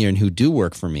worked for me and who do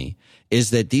work for me,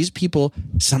 is that these people,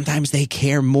 sometimes they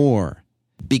care more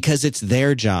because it's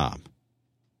their job.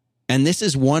 And this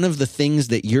is one of the things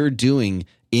that you're doing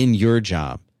in your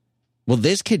job. Well,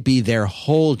 this could be their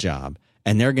whole job,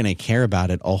 and they're going to care about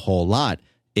it a whole lot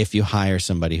if you hire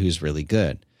somebody who's really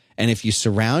good. And if you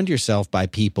surround yourself by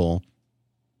people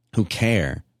who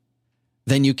care,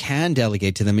 then you can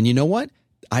delegate to them. And you know what?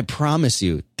 I promise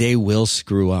you, they will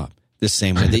screw up the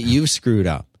same way that you've screwed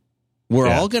up. We're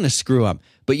all going to screw up.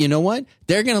 But you know what?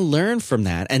 They're going to learn from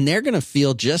that, and they're going to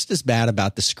feel just as bad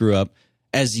about the screw up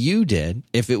as you did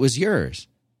if it was yours.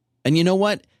 And you know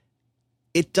what?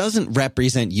 It doesn't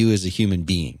represent you as a human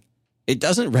being. It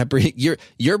doesn't represent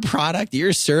your product,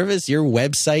 your service, your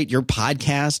website, your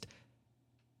podcast.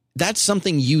 That's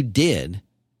something you did.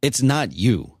 It's not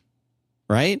you,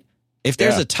 right? If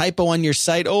there's a typo on your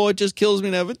site, oh, it just kills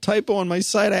me to have a typo on my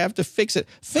site. I have to fix it.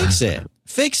 Fix it.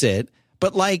 Fix it.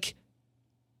 But like,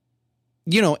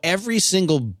 you know, every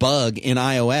single bug in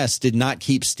iOS did not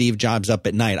keep Steve Jobs up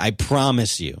at night. I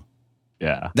promise you.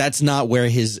 Yeah. That's not where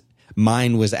his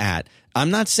mind was at. I'm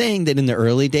not saying that in the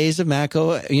early days of Mac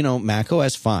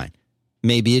OS, fine.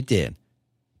 Maybe it did.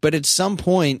 But at some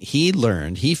point, he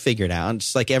figured out,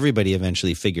 just like everybody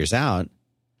eventually figures out,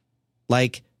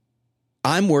 like,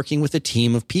 I'm working with a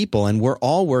team of people and we're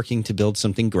all working to build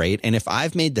something great. And if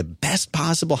I've made the best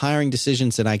possible hiring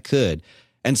decisions that I could,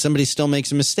 and somebody still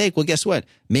makes a mistake, well, guess what?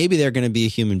 Maybe they're going to be a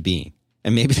human being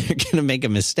and maybe they're going to make a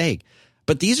mistake.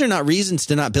 But these are not reasons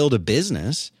to not build a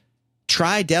business.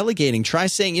 Try delegating. Try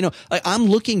saying, you know, like I'm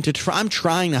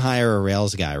trying to hire a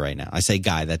Rails guy right now. I say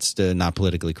guy, that's not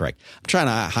politically correct. I'm trying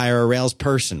to hire a Rails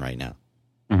person right now.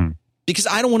 Mm-hmm. Because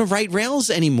I don't want to write Rails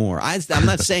anymore. I'm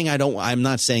not saying I'm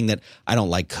not saying that I don't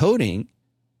like coding,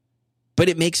 but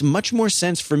it makes much more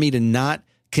sense for me to not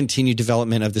continue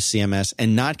development of the CMS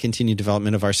and not continue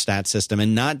development of our stat system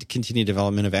and not continue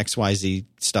development of XYZ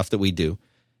stuff that we do,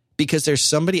 because there's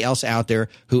somebody else out there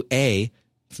who, this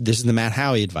is the Matt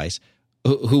Howey advice,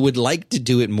 who would like to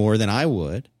do it more than I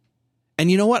would.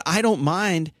 And you know what? I don't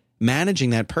mind managing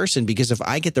that person, because if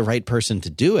I get the right person to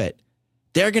do it,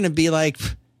 they're going to be like,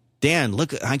 Dan,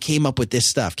 look, I came up with this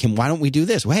stuff. Why don't we do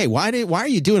this? Well, hey, why are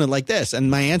you doing it like this? And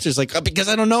my answer is like, because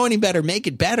I don't know any better. Make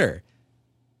it better.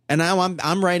 And now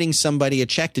I'm writing somebody a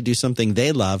check to do something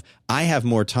they love. I have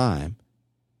more time,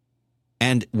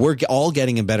 and we're all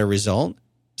getting a better result.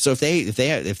 So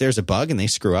if there's a bug and they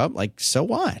screw up, like, so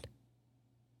what?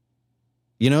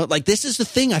 You know, like, this is the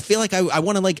thing. I feel like I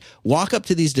want to like walk up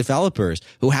to these developers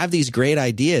who have these great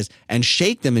ideas and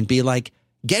shake them and be like,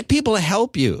 get people to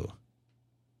help you.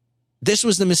 This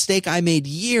was the mistake I made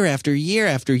year after year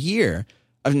after year.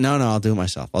 No, I'll do it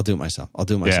myself.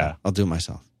 Yeah.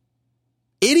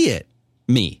 Idiot.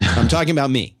 Me. I'm talking about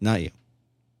me, not you.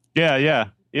 Yeah.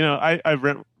 You know, I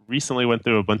recently went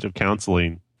through a bunch of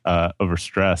counseling over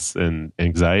stress and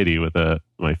anxiety with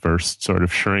my first sort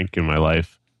of shrink in my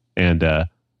life. And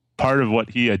part of what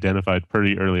he identified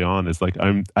pretty early on is like,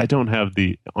 I don't have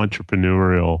the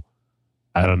entrepreneurial,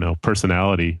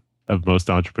 personality of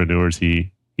most entrepreneurs.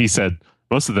 He said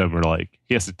most of them are like,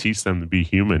 he has to teach them to be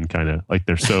human, kind of like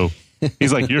they're so,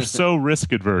 he's like, you're so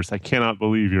risk adverse. I cannot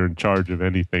believe you're in charge of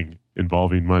anything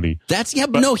involving money.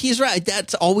 No, he's right.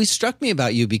 That's always struck me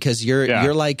about you, because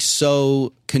you're like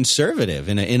so conservative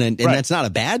and right. That's not a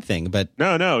bad thing, but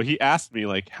no. He asked me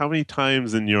like, how many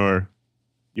times in your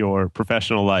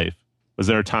professional life was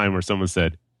there a time where someone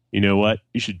said, you know what,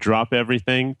 you should drop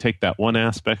everything, take that one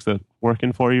aspect that's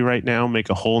working for you right now, make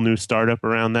a whole new startup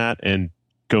around that and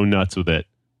go nuts with it.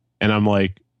 And I'm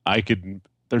like,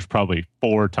 there's probably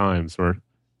 4 times where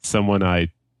someone I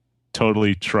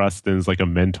totally trust and is like a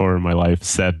mentor in my life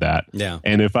said that. Yeah.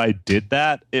 And if I did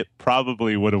that, it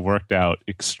probably would have worked out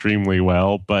extremely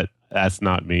well, but that's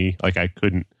not me. Like, I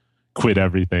couldn't quit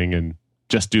everything and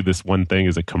just do this one thing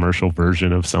as a commercial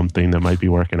version of something that might be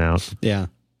working out. Yeah.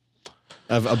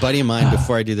 A buddy of mine,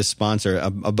 before I do the sponsor,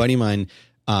 a buddy of mine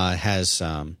has,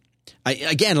 I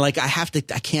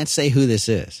can't say who this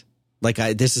is.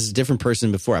 This is a different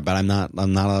person before, but I'm not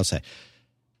allowed to say.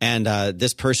 And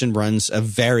this person runs a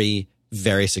very,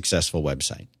 very successful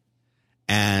website.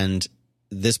 And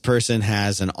this person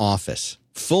has an office,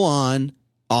 full on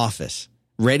office,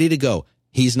 ready to go.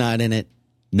 He's not in it.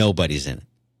 Nobody's in it.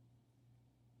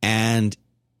 And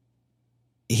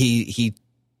he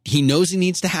knows he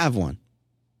needs to have one.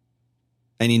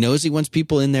 And he knows he wants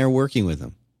people in there working with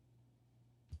him.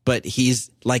 But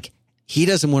he's like, he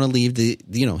doesn't want to leave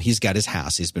he's got his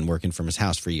house. He's been working from his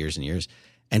house for years and years.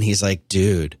 And he's like,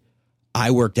 dude, I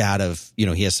worked out of,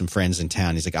 he has some friends in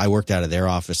town. He's like, I worked out of their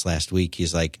office last week.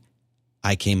 He's like,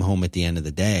 I came home at the end of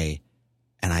the day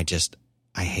and I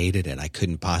hated it. I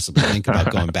couldn't possibly think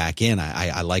about going back in.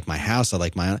 I like my house. I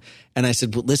like my own. And I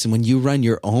said, well, listen, when you run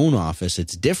your own office,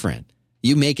 it's different.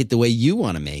 You make it the way you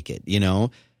want to make it,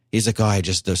 He's like, oh,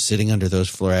 sitting under those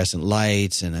fluorescent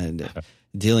lights and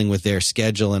dealing with their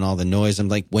schedule and all the noise. I'm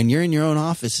like, when you're in your own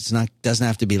office, doesn't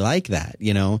have to be like that,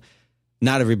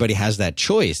 Not everybody has that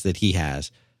choice that he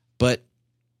has. But,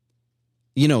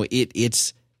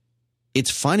 it's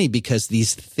funny because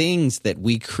these things that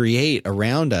we create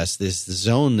around us, this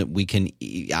zone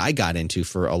that I got into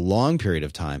for a long period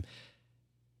of time,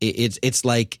 it's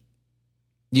like,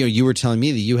 you were telling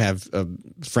me that you have a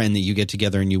friend that you get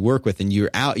together and you work with and you're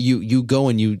out, you go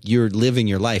and you're living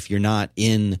your life. You're not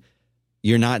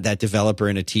that developer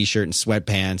in a t-shirt and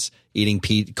sweatpants eating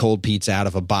cold pizza out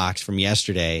of a box from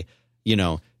yesterday,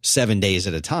 7 days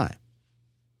at a time.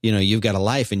 You've got a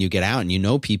life and you get out and you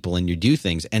know people and you do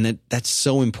things. And that's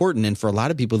so important. And for a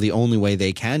lot of people, the only way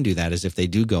they can do that is if they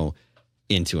do go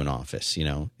into an office,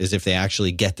 is if they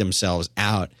actually get themselves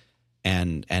out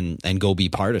and go be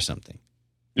part of something.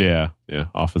 Yeah. Yeah.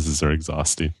 Offices are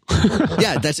exhausting.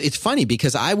 Yeah. It's funny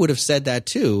because I would have said that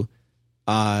too.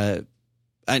 But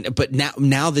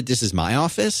now that this is my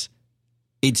office,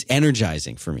 it's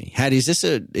energizing for me. Hattie, is this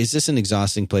an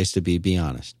exhausting place to be? Be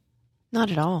honest.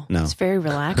 Not at all. No. It's very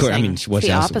relaxing. I mean, what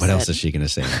else is she going to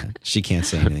say? She can't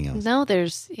say anything else. No,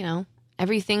 there's,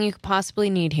 everything you could possibly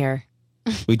need here.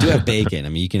 We do have bacon. I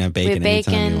mean, you can have bacon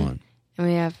anytime you want. And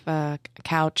we have a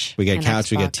couch. We got a couch,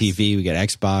 Xbox. we got TV, we got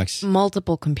Xbox.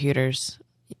 Multiple computers.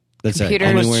 That's computers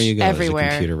anywhere you go, everywhere.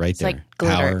 there's a computer right it's there. Like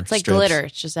glitter. Power, it's like strips, glitter.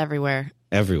 It's just everywhere.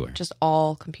 Everywhere. Just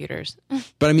all computers.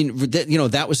 But I mean,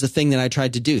 that was the thing that I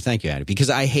tried to do. Thank you, Addie, because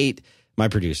I hate my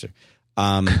producer.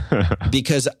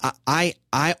 Because I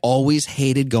always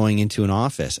hated going into an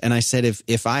office. And I said,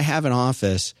 if I have an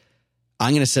office,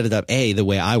 I'm going to set it up, A, the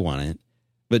way I want it,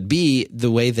 but B,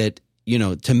 the way that,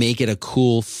 to make it a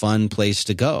cool, fun place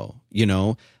to go,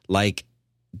 like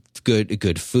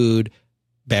good food,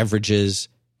 beverages,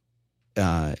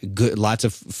 lots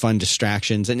of fun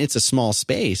distractions. And it's a small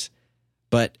space,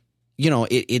 but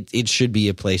it should be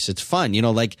a place that's fun.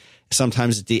 Like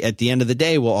sometimes at the end of the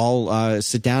day, we'll all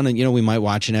sit down and we might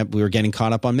watch we were getting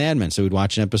caught up on Mad Men, so we'd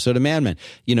watch an episode of Mad Men.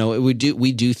 We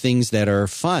do things that are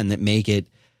fun that make it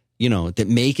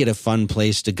a fun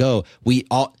place to go.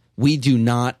 We do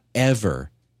not ever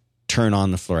turn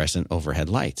on the fluorescent overhead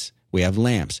lights. We have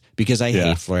lamps because I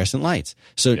hate fluorescent lights.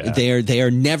 So they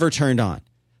are never turned on.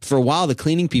 For a while, the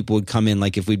cleaning people would come in,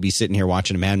 like if we'd be sitting here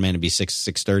watching a Mad Men, it'd be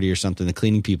 6:30 or something. The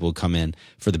cleaning people would come in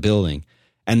for the building,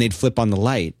 and they'd flip on the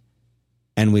light,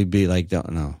 and we'd be like,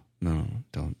 "No, don't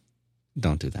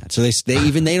do that." So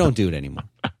they don't do it anymore.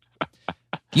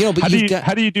 But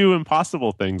how do you do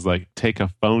impossible things like take a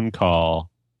phone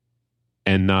call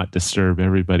and not disturb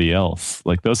everybody else?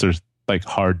 Like those are like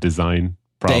hard design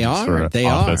problems for an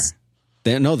office.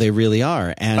 They really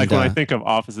are. And like when I think of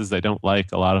offices I don't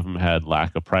like, a lot of them had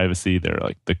lack of privacy. They're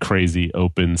like the crazy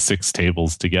open 6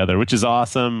 tables together, which is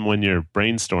awesome when you're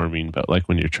brainstorming. But like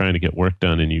when you're trying to get work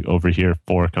done and you overhear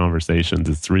 4 conversations,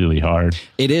 it's really hard.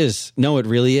 It is. No, it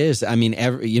really is. I mean,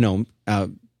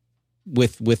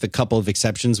 with a couple of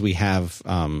exceptions, we have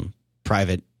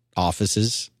private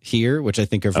offices here, which I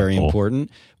think are very important.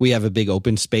 We have a big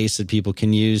open space that people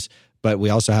can use, but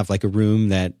we also have like a room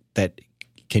that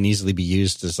can easily be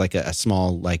used as like a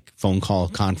small like phone call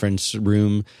conference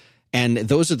room. And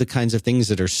those are the kinds of things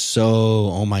that are so,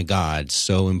 oh my God,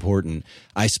 so important.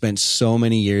 I spent so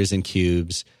many years in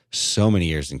cubes,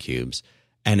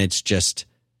 and it's just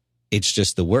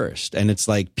the worst. And it's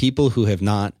like people who have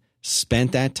not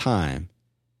spent that time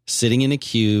sitting in a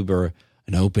cube or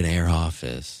an open air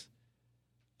office.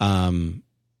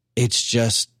 It's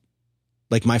just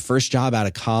like my first job out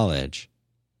of college.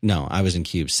 No, I was in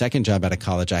cubes. Second job out of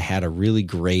college, I had a really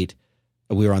great,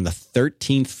 we were on the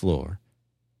 13th floor,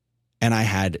 and I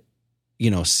had,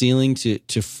 ceiling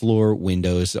to floor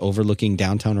windows overlooking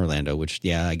downtown Orlando, which,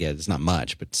 yeah, I get it's not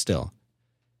much, but still.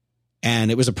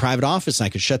 And it was a private office, and I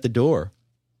could shut the door.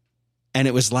 And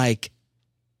it was like,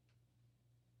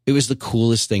 it was the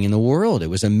coolest thing in the world. It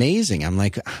was amazing. I'm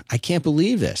like, I can't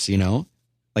believe this,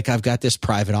 Like, I've got this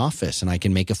private office, and I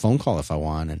can make a phone call if I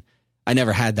want. And I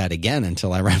never had that again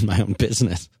until I ran my own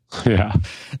business. Yeah.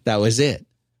 That was it.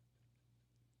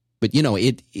 But,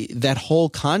 that whole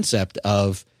concept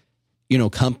of,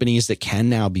 companies that can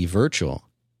now be virtual,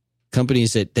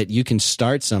 companies that you can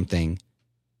start something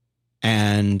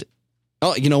and,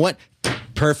 oh, you know what?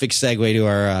 Perfect segue to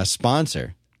our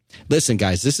sponsor. Listen,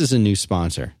 guys, this is a new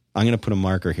sponsor. I'm going to put a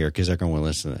marker here because everyone will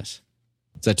listen to this.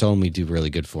 So I told them we do really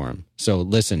good for them. So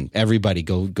listen, everybody,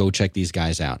 go check these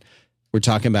guys out. We're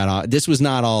talking about, this was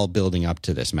not all building up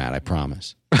to this, Matt, I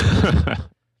promise.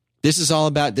 This is all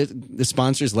about the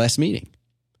sponsor's less meeting.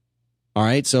 All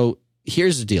right. So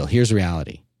here's the deal. Here's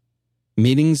reality.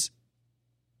 Meetings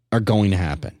are going to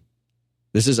happen.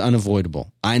 This is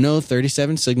unavoidable. I know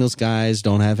 37 Signals guys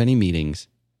don't have any meetings.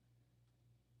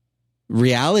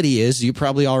 Reality is you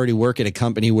probably already work at a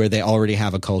company where they already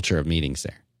have a culture of meetings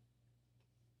there.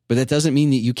 But that doesn't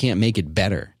mean that you can't make it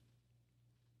better.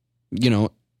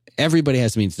 Everybody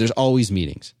has meetings. There's always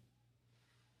meetings.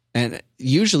 And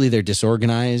usually they're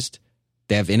disorganized.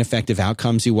 They have ineffective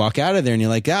outcomes. You walk out of there and you're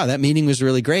like, oh, that meeting was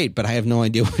really great, but I have no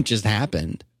idea what just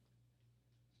happened.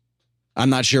 I'm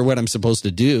not sure what I'm supposed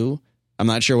to do. I'm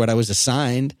not sure what I was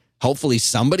assigned. Hopefully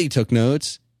somebody took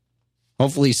notes.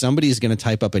 Hopefully somebody's going to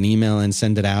type up an email and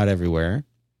send it out everywhere.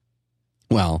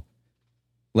 Well,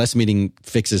 Less Meeting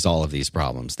fixes all of these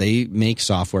problems. They make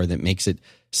software that makes it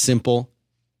simple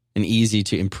and easy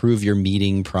to improve your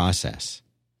meeting process.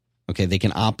 Okay, they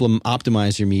can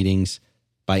optimize your meetings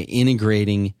by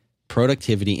integrating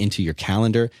productivity into your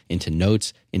calendar, into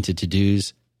notes, into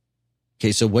to-dos.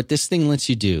 Okay, so what this thing lets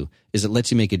you do is it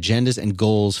lets you make agendas and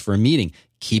goals for a meeting,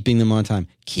 keeping them on time,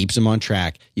 keeps them on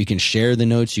track. You can share the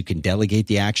notes. You can delegate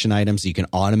the action items. You can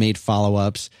automate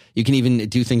follow-ups. You can even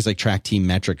do things like track team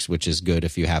metrics, which is good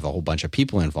if you have a whole bunch of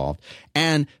people involved.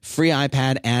 And free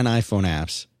iPad and iPhone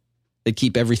apps that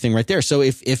keep everything right there. So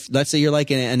if let's say you're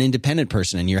like an independent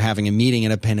person and you're having a meeting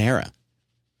at a Panera,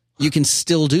 you can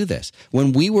still do this.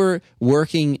 When we were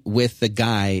working with the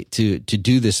guy to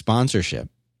do this sponsorship,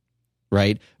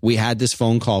 right? We had this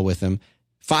phone call with him.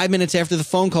 5 minutes after the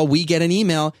phone call, we get an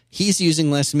email. He's using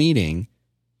Less Meeting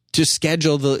to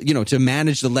schedule to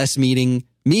manage the Less Meeting.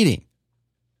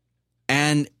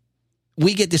 And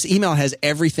we get this email, has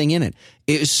everything in it.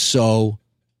 It is so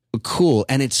cool.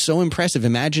 And it's so impressive.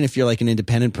 Imagine if you're like an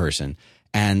independent person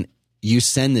and you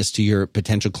send this to your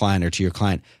potential client or to your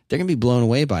client. They're going to be blown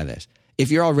away by this.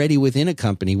 If you're already within a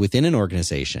company, within an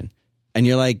organization, and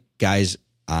you're like, guys,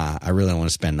 I really don't want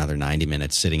to spend another 90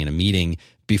 minutes sitting in a meeting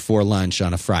before lunch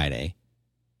on a Friday.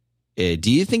 Do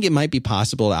you think it might be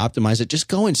possible to optimize it? Just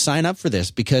go and sign up for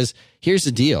this, because here's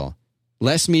the deal.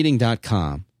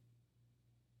 lessmeeting.com,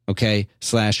 okay,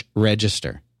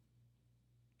 /register.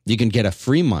 You can get a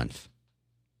free month.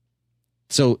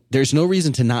 So there's no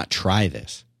reason to not try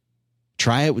this.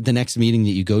 Try it with the next meeting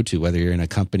that you go to, whether you're in a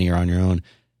company or on your own.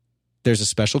 There's a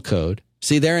special code.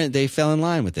 See, they fell in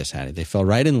line with this, Hattie. They fell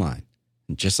right in line,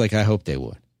 just like I hoped they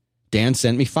would. Dan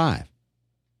sent me 5.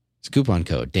 It's a coupon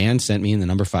code. Dan sent me in the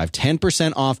number 5.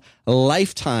 10% off a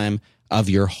lifetime of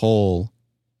your whole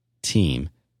team.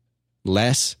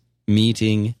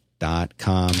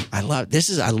 Lessmeeting.com. I love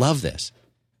this.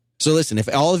 So listen, if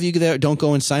all of you don't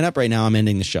go and sign up right now, I'm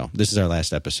ending the show. This is our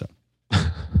last episode.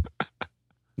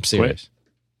 I'm serious.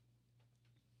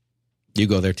 You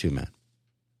go there too, Matt.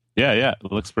 Yeah.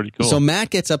 It looks pretty cool. So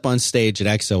Matt gets up on stage at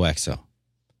XOXO.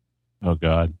 Oh,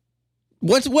 God.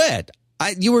 What's what?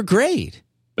 You were great.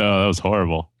 Oh, that was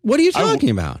horrible. What are you talking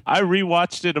about? I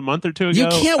rewatched it a month or two ago. You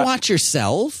can't watch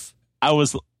yourself. I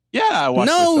watched myself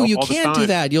No, you all the can't time. do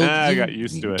that. I got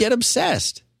used to it. Get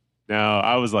obsessed. No,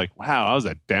 I was like, wow, I was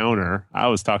a downer. I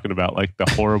was talking about like the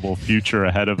horrible future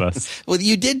ahead of us. Well,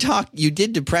 you did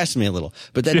depress me a little,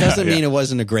 but that doesn't mean it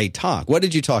wasn't a great talk. What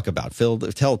did you talk about, Phil?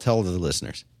 Tell the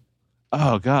listeners.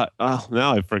 Oh, God. Oh,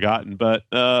 now I've forgotten. But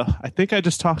I think I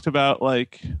just talked about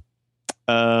like,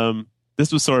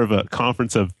 this was sort of a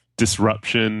conference of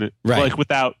disruption, right? Like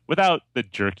without the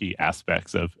jerky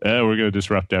aspects of, we're going to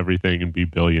disrupt everything and be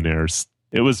billionaires.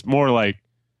 It was more like,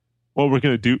 what we're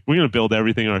going to do, we're going to build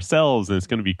everything ourselves and it's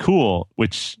going to be cool,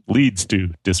 which leads to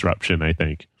disruption, I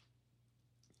think.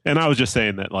 And I was just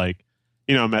saying that, like,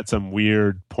 I'm at some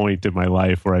weird point in my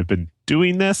life where I've been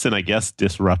doing this and I guess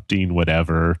disrupting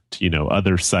whatever to,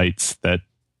 other sites that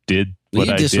did what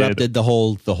I did. You disrupted the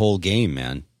whole game,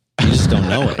 man. You just don't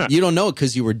know it. You don't know it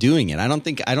because you were doing it. I don't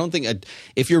think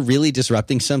if you're really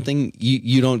disrupting something,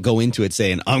 you don't go into it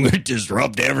saying, I'm going to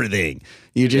disrupt everything.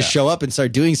 You just show up and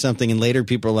start doing something, and later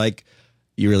people are like,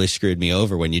 you really screwed me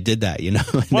over when you did that, And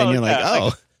then you're like,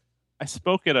 oh. I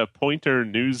spoke at a Poynter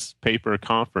newspaper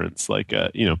conference, like,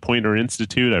 Poynter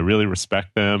Institute. I really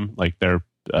respect them. Like, they're,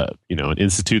 an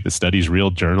institute that studies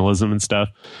real journalism and stuff.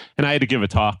 And I had to give a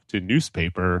talk to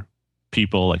newspaper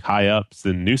people, like high ups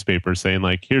in newspapers, saying,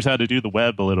 like, here's how to do the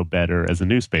web a little better as a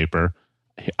newspaper.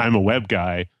 I'm a web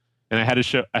guy. And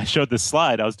I showed this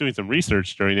slide. I was doing some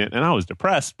research during it, and I was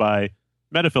depressed by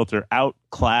Metafilter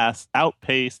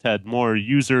outpaced, had more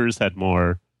users, had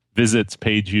more visits,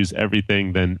 page views,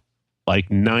 everything than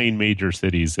like 9 major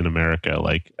cities in America,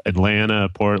 like Atlanta,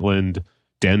 Portland,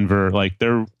 Denver. Like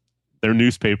their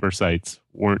newspaper sites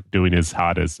weren't doing as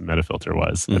hot as Metafilter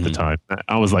was at the time.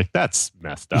 I was like, that's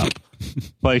messed up.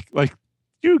 like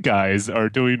you guys are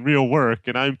doing real work,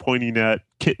 and I'm pointing at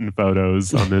kitten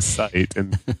photos on this site,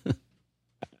 and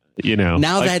now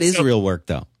like, that is real work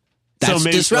though. That's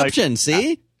disruption.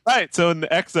 See. Right. So in the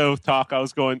EXO talk, I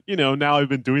was going, now I've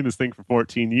been doing this thing for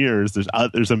 14 years.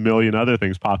 There's a million other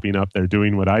things popping up. They're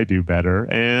doing what I do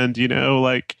better. And,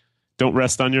 don't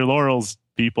rest on your laurels,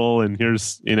 people. And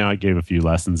here's, I gave a few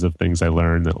lessons of things I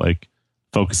learned that like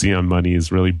focusing on money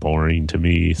is really boring to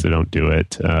me. So don't do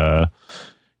it.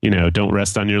 Don't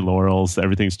rest on your laurels.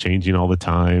 Everything's changing all the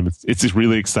time. It's just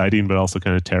really exciting, but also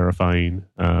kind of terrifying.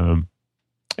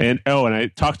 And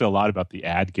I talked a lot about the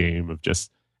ad game of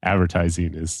just,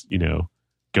 advertising is,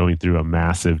 going through a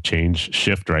massive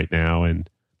shift right now, and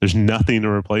there's nothing to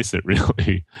replace it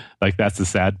really. Like that's the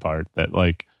sad part, that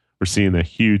like we're seeing a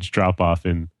huge drop off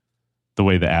in the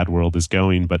way the ad world is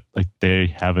going, but like they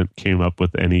haven't came up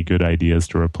with any good ideas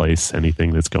to replace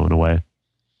anything that's going away.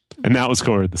 And that was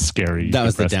sort of the scary. That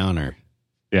was the downer.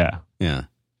 Yeah. Yeah.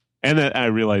 And then I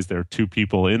realized there were 2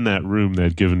 people in that room that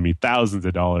had given me thousands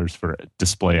of dollars for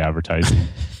display advertising.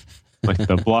 Like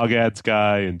the blog ads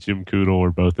guy and Jim Koodle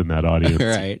were both in that audience.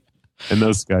 Right. And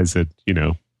those guys had,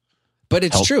 But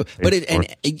it's true. But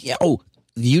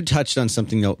you touched on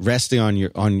something though, resting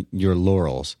on your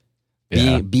laurels,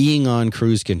 being on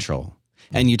cruise control.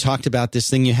 And you talked about this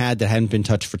thing you had that hadn't been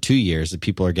touched for 2 years that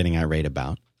people are getting irate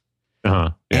about.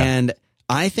 Yeah. And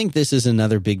I think this is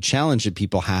another big challenge that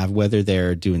people have, whether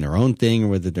they're doing their own thing or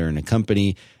whether they're in a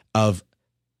company, of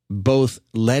both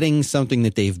letting something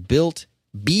that they've built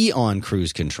be on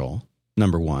cruise control,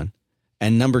 number one,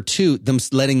 and number two, them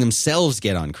letting themselves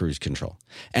get on cruise control.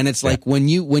 And it's like when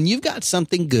you've got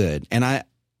something good, and I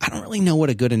don't really know what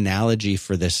a good analogy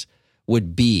for this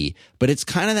would be, but it's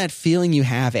kind of that feeling you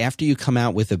have after you come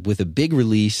out with a big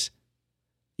release,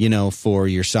 for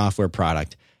your software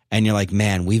product, and you're like,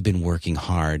 man, we've been working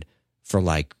hard for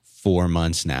like 4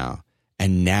 months now,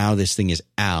 and now this thing is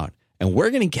out, and we're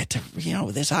going to get to,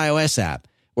 this iOS app,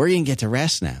 we're going to get to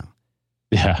rest now.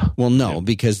 Yeah. Well, no,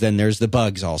 because then there's the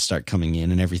bugs all start coming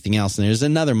in and everything else. And there's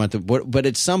another month. But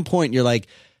at some point, you're like,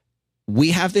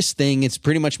 we have this thing. It's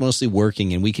pretty much mostly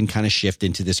working, and we can kind of shift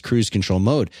into this cruise control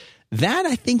mode. That,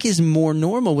 I think, is more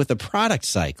normal with a product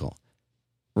cycle,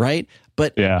 right?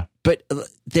 But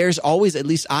there's always, at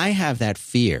least I have that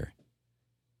fear,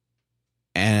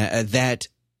 that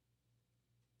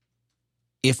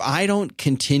if I don't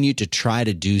continue to try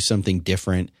to do something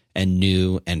different and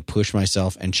new and push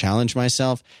myself and challenge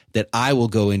myself, that I will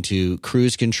go into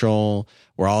cruise control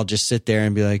where I'll just sit there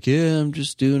and be like, yeah, I'm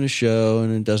just doing a show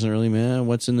and it doesn't really matter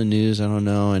what's in the news. I don't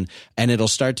know. And it'll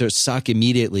start to suck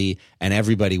immediately and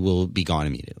everybody will be gone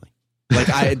immediately. Like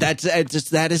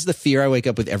that is the fear I wake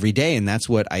up with every day. And that's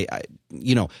what I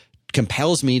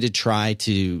compels me to try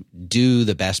to do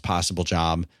the best possible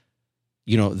job,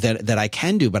 that I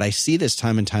can do. But I see this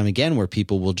time and time again where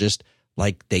people will just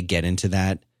like, they get into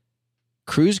that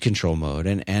cruise control mode,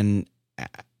 and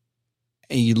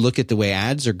you look at the way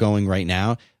ads are going right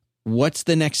now. What's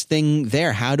the next thing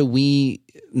there? How do we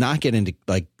not get into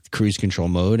like cruise control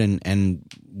mode? And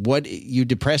what you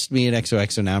depressed me at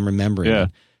XOXO. Now I'm remembering. Yeah.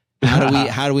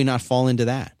 How do we not fall into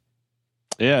that?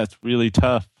 Yeah, it's really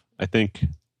tough. I think,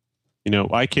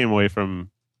 I came away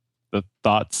from the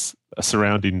thoughts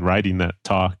surrounding writing that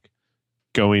talk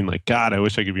going like, God, I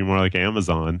wish I could be more like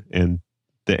Amazon. And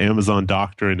the Amazon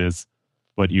doctrine is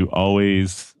what you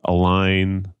always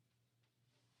align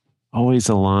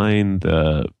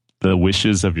the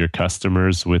wishes of your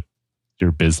customers with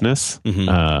your business,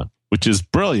 which is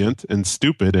brilliant and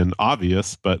stupid and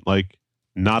obvious, but like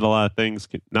not a lot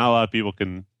of people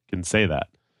can say that.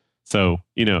 So,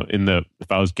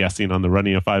 if I was guessing on the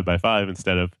running a 5x5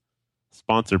 instead of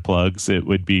sponsor plugs, it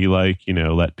would be like,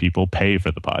 let people pay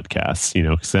for the podcasts,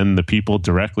 because then the people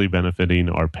directly benefiting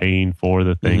are paying for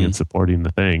the thing and supporting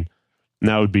the thing. And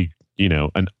that would be,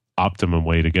 an optimum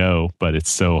way to go, but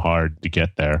it's so hard to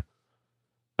get there.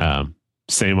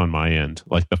 Same on my end.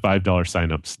 Like the $5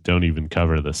 signups don't even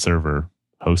cover the server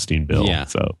hosting bill. Yeah.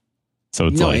 So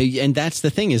it's and that's the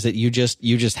thing, is that you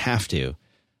just have to.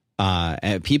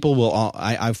 People will.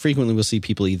 I frequently will see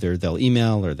people, either they'll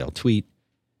email or they'll tweet,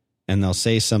 and they'll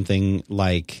say something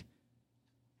like,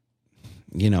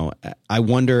 I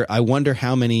wonder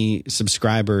how many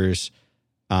subscribers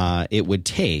it would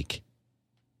take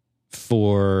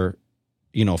for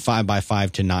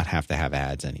 5x5 to not have to have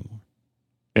ads anymore.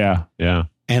 Yeah.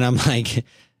 And I'm like,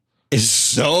 it's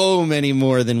so many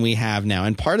more than we have now.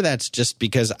 And part of that's just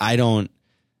because I don't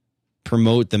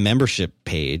promote the membership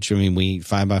page. I mean, we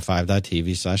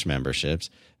 5x5.tv/memberships,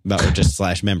 or just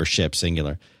 /membership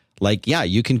singular. Like, yeah,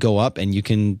 you can go up and you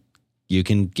can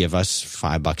give us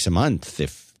 $5 a month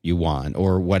if you want,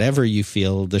 or whatever you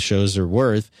feel the shows are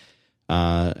worth.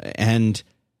 And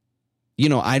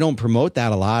I don't promote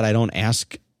that a lot. I don't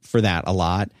ask for that a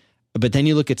lot. But then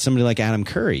you look at somebody like Adam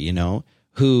Curry,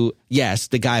 who, yes,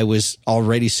 the guy was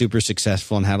already super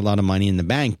successful and had a lot of money in the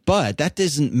bank, but that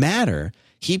doesn't matter.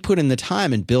 He put in the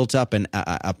time and built up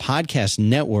a podcast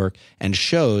network and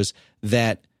shows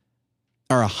that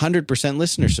are 100%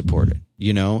 listener supported,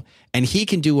 and he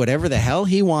can do whatever the hell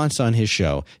he wants on his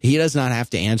show. He does not have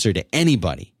to answer to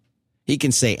anybody. He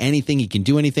can say anything. He can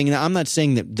do anything. And I'm not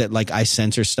saying that like I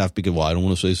censor stuff because, I don't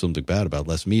want to say something bad about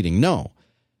Les Meeting. No.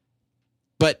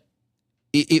 But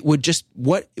it would just,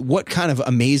 what kind of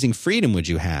amazing freedom would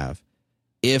you have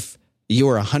if you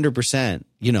were 100%,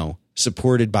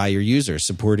 supported by your users,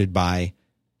 supported by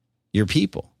your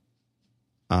people?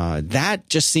 That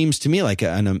just seems to me like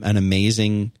an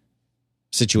amazing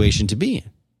situation to be in.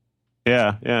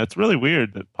 Yeah. It's really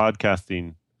weird that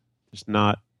podcasting is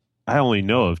not. I only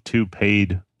know of 2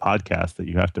 paid podcasts that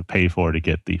you have to pay for to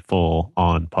get the full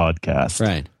on podcast.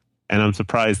 Right. And I'm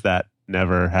surprised that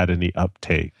never had any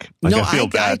uptake. Like, no,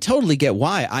 I totally get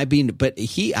why. I mean, but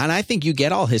I think you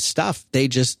get all his stuff.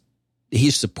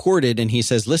 He's supported, and he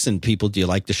says, listen, people, do you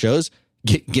like the shows?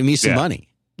 Give me some money.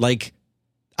 Like,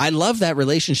 I love that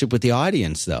relationship with the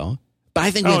audience, though. But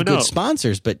I think we have good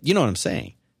sponsors, but you know what I'm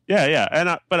saying.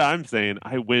 Yeah. But I'm saying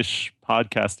I wish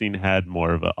podcasting had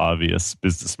more of an obvious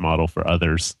business model for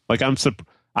others. Like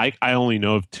I only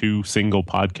know of 2 single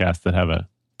podcasts that have a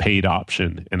paid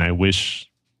option, and I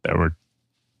wish there were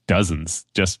dozens,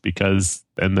 just because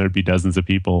then there'd be dozens of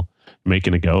people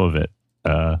making a go of it.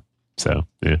 So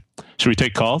yeah. Should we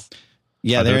take calls?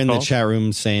 Yeah, they're in the chat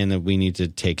room saying that we need to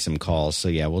take some calls. So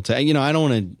yeah, we'll take. I don't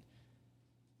want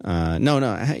to.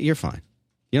 No, you're fine.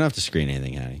 You don't have to screen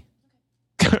anything, Hattie.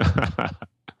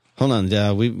 Hold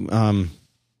on. We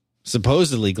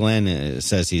supposedly Glenn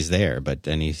says he's there, but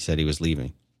then he said he was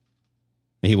leaving.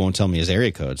 He won't tell me his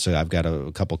area code, so I've got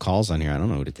a couple calls on here. I don't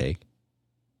know who to take.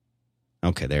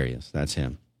 Okay, there he is. That's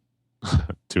him.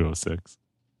 206.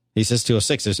 He says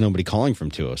 206. There's nobody calling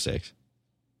from 206.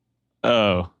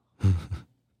 Oh.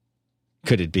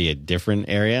 Could it be a different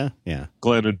area? Yeah.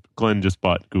 Glenn just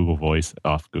bought Google Voice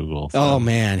off Google. So oh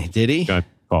man, did he? Got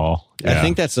call. Yeah. I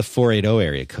think that's the 480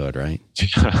 area code, right?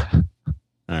 All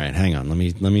right, hang on. Let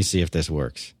me see if this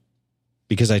works.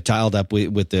 Because I tiled up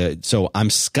with the, so I'm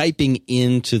Skyping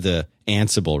into the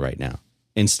Ansible right now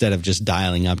instead of just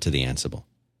dialing up to the Ansible.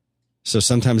 So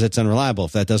sometimes it's unreliable.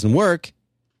 If that doesn't work,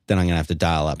 then I'm going to have to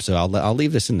dial up. So I'll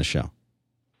leave this in the show.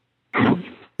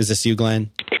 Is this you,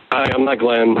 Glenn? Hi, I'm not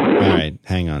Glenn. All right,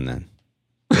 hang on then.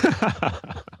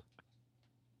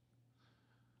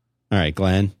 All right,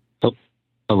 Glenn.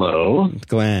 Hello?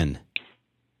 Glenn.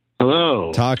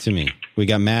 Hello. Talk to me. We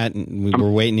got Matt, and we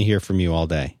were waiting to hear from you all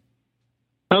day.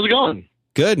 How's it going?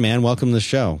 Good, man. Welcome to the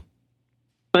show.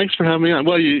 Thanks for having me on.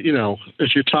 Well, you know,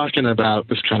 if you're talking about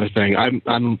this kind of thing, I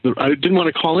didn't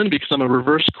want to call in because I'm a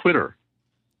reverse quitter.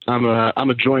 I'm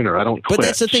a joiner. I don't quit. But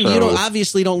that's the thing. So. You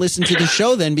obviously don't listen to the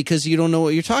show then because you don't know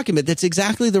what you're talking about. That's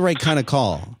exactly the right kind of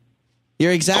call.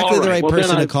 You're exactly the right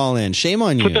person to call in. Shame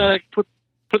on you. Put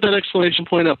that exclamation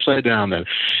point upside down then.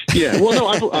 Yeah. Well, no,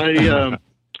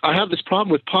 I have this problem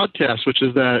with podcasts, which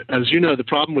is that, as you know, the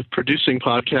problem with producing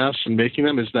podcasts and making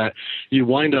them is that you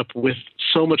wind up with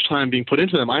so much time being put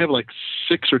into them. I have like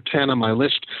 6 or 10 on my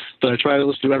list that I try to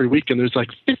listen to every week, and there's like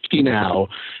 50 now.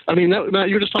 I mean, Matt,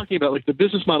 you're just talking about like the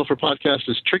business model for podcasts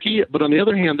is tricky, but on the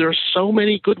other hand, there are so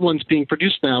many good ones being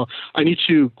produced now. I need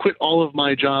to quit all of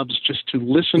my jobs just to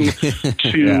listen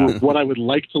to what I would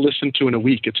like to listen to in a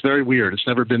week. It's very weird. It's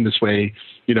never been this way,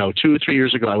 2 or 3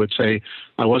 years ago, I would say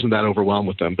I wasn't that overwhelmed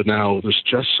with them. But now there's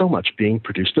just so much being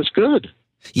produced that's good.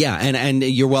 Yeah, and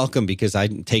you're welcome, because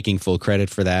I'm taking full credit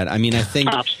for that. I mean, I think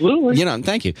absolutely.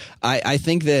 Thank you. I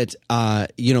think that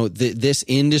this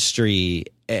industry,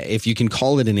 if you can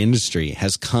call it an industry,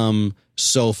 has come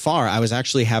so far. I was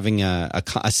actually having a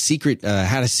secret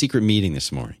meeting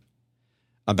this morning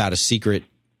about a secret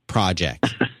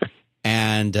project,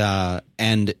 and one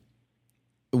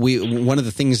of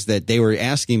the things that they were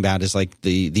asking about is like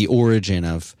the origin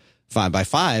of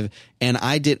 5x5, and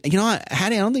I did.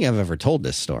 Hattie, I don't think I've ever told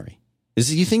this story.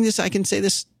 You think I can say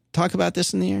this? Talk about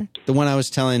this in the air? The one I was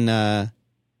telling our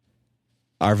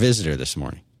visitor this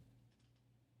morning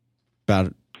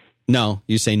about. No,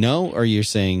 you say no, or you're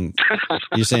saying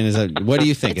is that? What do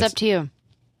you think? It's up to you.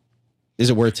 Is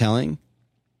it worth telling?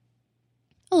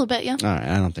 A little bit, yeah. All right,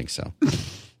 I don't think so.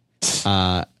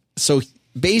 So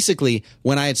basically,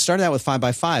 when I had started out with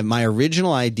 5x5, my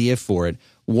original idea for it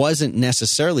wasn't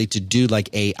necessarily to do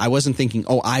I wasn't thinking,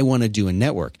 I want to do a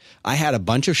network. I had a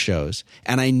bunch of shows,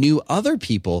 and I knew other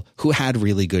people who had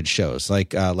really good shows, like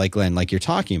Glenn, like you're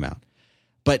talking about.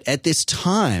 But at this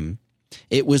time,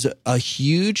 it was a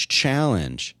huge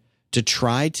challenge to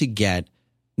try to get,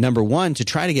 number one, to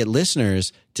try to get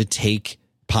listeners to take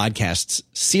podcasts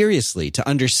seriously, to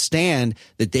understand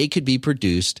that they could be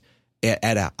produced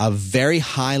at a very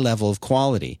high level of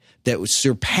quality that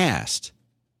surpassed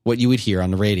what you would hear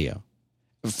on the radio,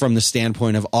 from the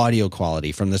standpoint of audio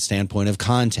quality, from the standpoint of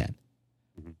content,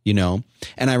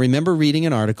 And I remember reading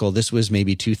an article. This was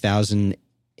maybe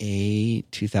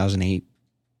 2008,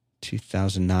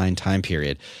 2009 time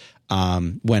period,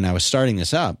 when I was starting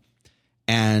this up.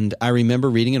 And I remember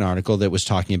reading an article that was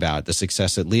talking about the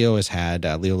success that Leo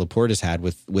Laporte has had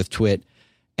with Twit.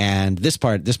 And this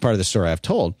part of the story I've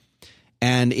told.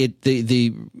 And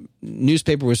the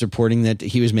newspaper was reporting that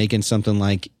he was making something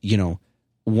like,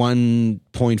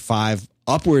 1.5,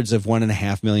 upwards of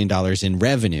 $1.5 million in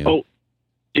revenue. Oh,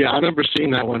 yeah, I remember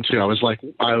seeing that one too. I was like,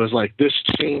 this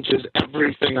changes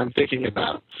everything I'm thinking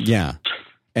about. Yeah.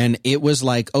 And it was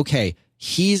like, okay,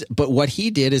 but what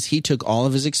he did is he took all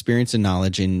of his experience and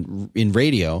knowledge in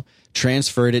radio,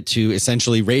 transferred it to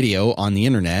essentially radio on the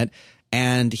internet,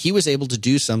 and he was able to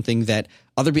do something that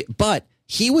but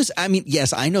he was,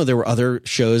 yes, I know there were other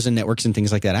shows and networks and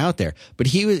things like that out there,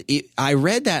 but I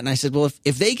read that and I said, well,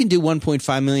 if they can do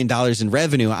 $1.5 million in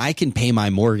revenue, I can pay my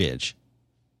mortgage.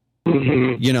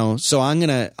 Mm-hmm. So I'm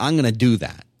going to do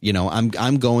that.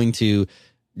 I'm going to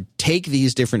take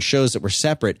these different shows that were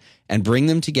separate and bring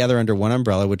them together under one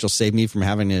umbrella, which will save me from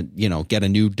having to, get a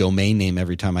new domain name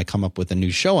every time I come up with a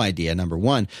new show idea, number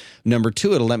one. Number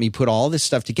two, it'll let me put all this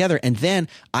stuff together, and then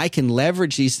I can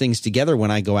leverage these things together when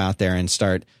I go out there and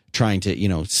start trying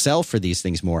to, sell for these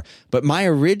things more. But my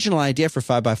original idea for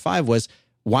 5x5 was,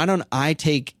 why don't I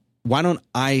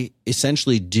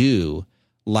essentially do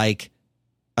like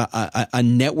a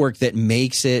network that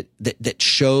makes it, that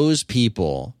shows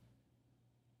people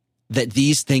that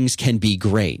these things can be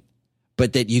great,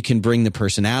 but that you can bring the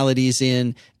personalities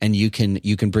in, and you can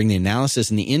bring the analysis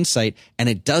and the insight, and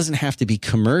it doesn't have to be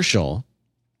commercial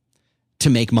to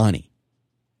make money.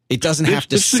 It doesn't have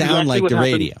to sound like the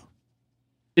radio.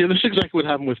 Yeah, this is exactly what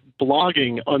happened with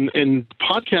blogging and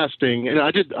podcasting. And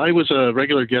I was a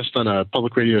regular guest on a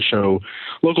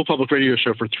local public radio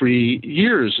show for 3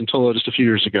 years until just a few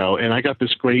years ago. And I got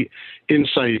this great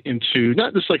insight into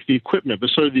not just like the equipment, but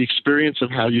sort of the experience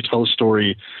of how you tell a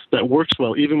story that works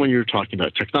well, even when you're talking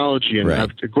about technology. And I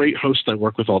have a great host I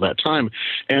work with all that time.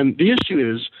 And the issue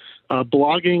is,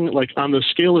 blogging, like on the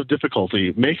scale of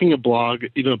difficulty, making a blog,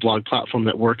 even a blog platform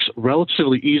that works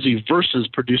relatively easy versus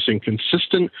producing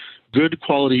consistent, good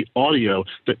quality audio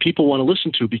that people want to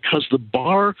listen to, because the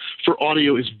bar for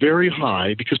audio is very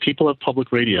high because people have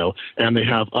public radio and they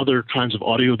have other kinds of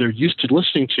audio they're used to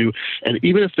listening to. And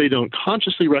even if they don't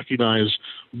consciously recognize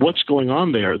what's going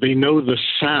on there, they know the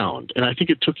sound. And I think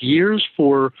it took years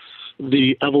for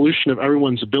the evolution of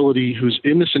everyone's ability who's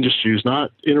in this industry, who's not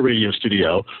in a radio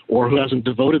studio, or who hasn't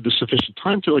devoted the sufficient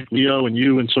time to, like Leo and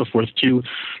you and so forth, to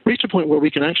reach a point where we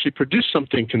can actually produce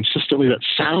something consistently that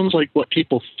sounds like what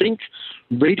people think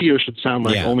radio should sound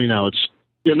like. Only now it's,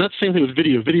 and that's the same thing with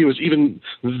video. Video is even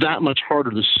that much harder.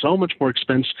 There's so much more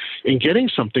expense in getting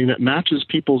something that matches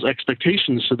people's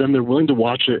expectations, so then they're willing to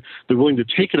watch it, they're willing to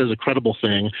take it as a credible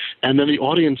thing, and then the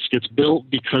audience gets built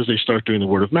because they start doing the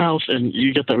word of mouth, and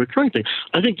you get that recurring thing.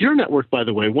 I think your network, by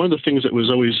the way, one of the things that was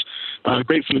always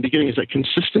great from the beginning is that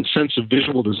consistent sense of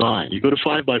visual design. You go to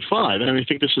 5x5, and I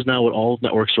think this is now what all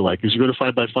networks are like, is you go to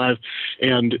 5x5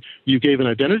 and you gave an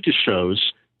identity to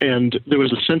shows, And there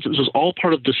was a sense that this was all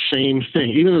part of the same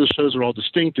thing, even though the shows are all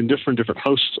distinct and different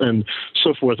hosts and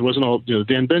so forth. It wasn't all the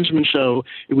Dan Benjamin show.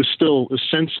 It was still a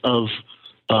sense of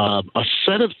a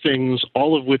set of things,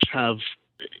 all of which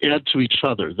add to each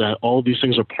other, that all these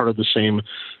things are part of the same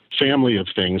family of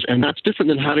things. And that's different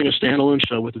than having a standalone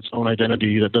show with its own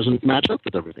identity that doesn't match up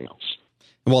with everything else.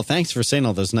 Well, thanks for saying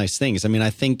all those nice things. I mean, I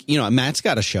think, Matt's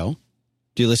got a show.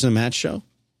 Do you listen to Matt's show?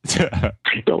 I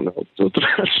don't know.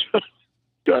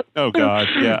 God. Oh, God,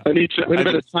 yeah. I need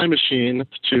a time machine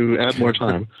to add more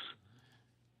time.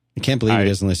 I can't believe he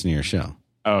doesn't listen to your show.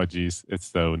 Oh, geez. It's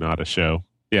so not a show.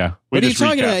 Yeah. What are you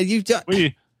talking about? You've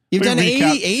done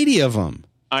 80 of them.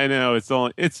 I know.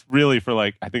 It's really for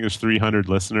I think there's 300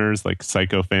 listeners,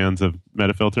 psycho fans of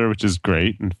Metafilter, which is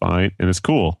great and fine and it's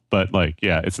cool. But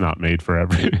it's not made for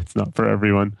it's not for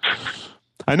everyone.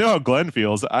 I know how Glenn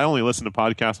feels. I only listen to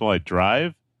podcasts while I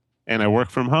drive and I work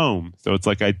from home. So it's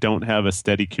I don't have a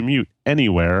steady commute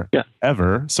anywhere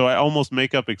ever. So I almost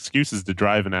make up excuses to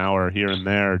drive an hour here and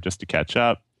there just to catch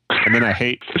up. And then I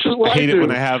hate it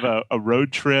when I have a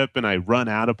road trip and I run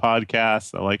out of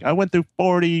podcasts. So I went through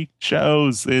 40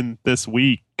 shows in this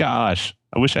week. Gosh,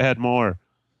 I wish I had more.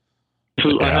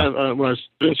 So I had, when I was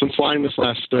doing some flying this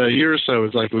last year or so,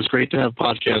 it was great to have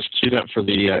podcasts to do that for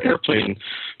the airplane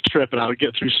trip, and I would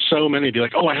get through so many, be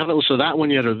like, oh, I haven't listened to that one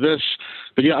yet or this.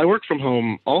 But yeah, I work from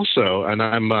home also, and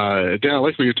I'm Dan, I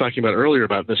like what you were talking about earlier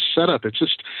about this setup.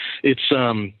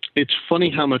 It's funny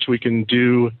how much we can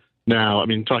do now. I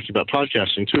mean, talking about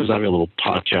podcasting too, is I have a little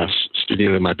podcast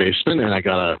studio in my basement, and I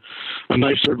got a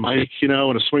nicer mic, and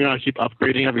a swinger. I keep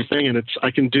upgrading everything, and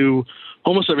I can do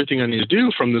almost everything I need to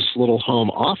do from this little home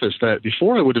office that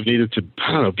before I would have needed to,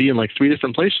 be in 3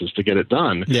 different places to get it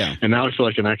done. Yeah. And now I feel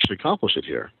I can actually accomplish it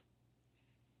here.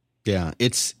 Yeah,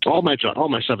 it's all my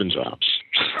 7 jobs.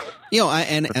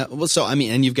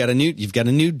 And you've got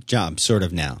a new job sort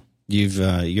of now.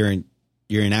 You're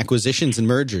in acquisitions and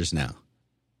mergers now.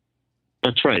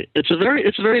 That's right. It's a very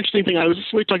interesting thing. I was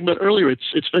just talking about earlier.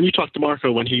 It's and you talked to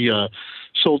Marco when he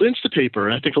sold Instapaper,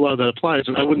 and I think a lot of that applies.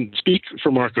 And I wouldn't speak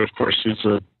for Marco, of course. He's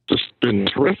just been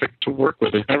terrific to work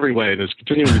with in every way, and is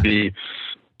continuing to be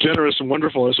generous and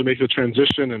wonderful as we make the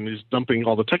transition. And he's dumping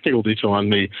all the technical detail on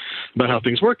me about how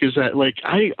things work. Is that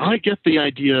I get the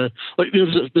idea.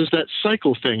 There's that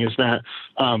cycle thing. Is that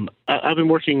I've been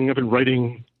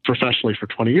writing professionally for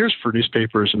 20 years for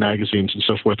newspapers and magazines and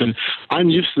so forth. And I'm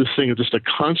used to this thing of just a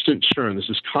constant churn. There's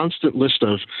this constant list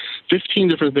of 15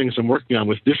 different things I'm working on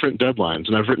with different deadlines.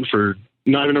 And I've written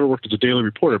I've never worked as a daily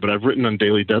reporter, but I've written on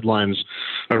daily deadlines.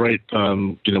 I write,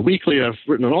 weekly. I've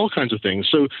written on all kinds of things.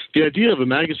 So the idea of a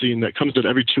magazine that comes out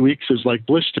every 2 weeks is like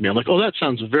bliss to me. I'm like, oh, that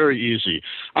sounds very easy.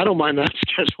 I don't mind that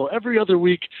schedule. Every other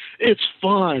week, it's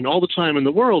fine all the time in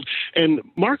the world. And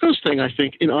Marco's thing, I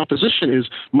think, in opposition is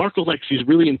Marco likes these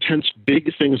really intense,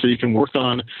 big things that you can work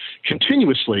on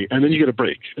continuously, and then you get a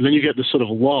break. And then you get this sort of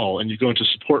lull, and you go into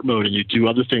support mode, and you do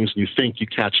other things, and you think, you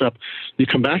catch up, you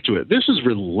come back to it. This is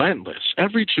relentless.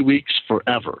 Every 2 weeks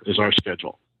forever is our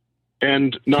schedule.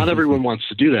 And not everyone wants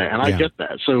to do that. And I get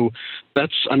that. So I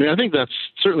think that's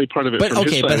certainly part of it. But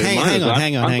okay, but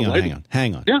hang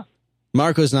on. Yeah.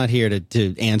 Marco's not here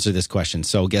to answer this question.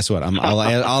 So guess what?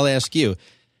 I'll ask you.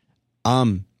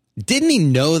 Didn't he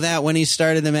know that when he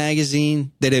started the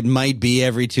magazine, that it might be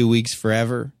every 2 weeks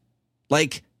forever?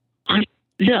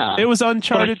 Yeah. It was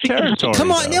uncharted territory.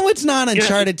 Come on. No, it's not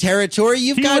uncharted territory.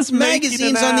 You've got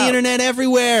magazines on the internet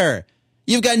everywhere.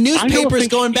 You've got newspapers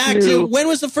going back to when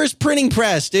was the first printing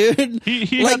press, dude?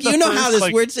 He how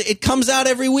this works. It comes out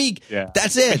every week. Yeah.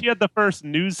 That's it. He had the first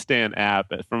newsstand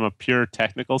app from a pure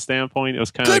technical standpoint. It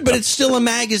was kind of good, but it's still a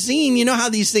magazine. You know how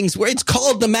these things work. It's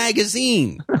called the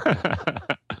magazine.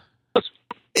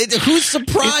 Who's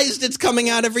surprised it's coming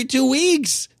out every 2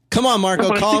 weeks? Come on,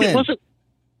 Marco, call in.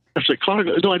 Actually,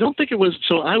 no, I don't think it was.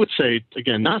 So I would say,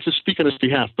 again, not to speak on his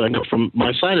behalf, but I know from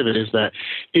my side of it is that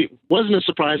it wasn't a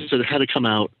surprise that it had to come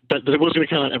out, that it was going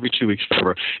to come out every 2 weeks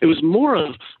forever. It was more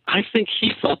of, I think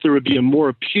he thought there would be a more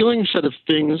appealing set of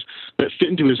things that fit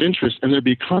into his interest, and there'd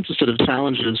be a constant set of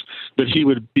challenges that he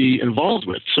would be involved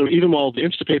with. So even while the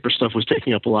Instapaper stuff was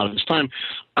taking up a lot of his time,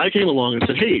 I came along and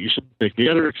said, hey, you should make the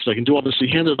editor because I can do all this. He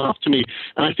handed it off to me.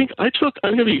 And I think I'm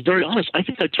going to be very honest, I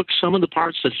think I took some of the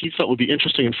parts that he thought would be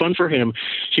interesting and fun for him.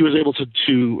 He was able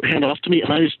to hand off to me,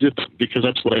 and I just did them because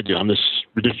that's what I do. I'm this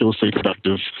ridiculously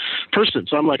productive person.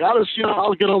 So I'm like,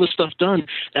 I'll get all this stuff done.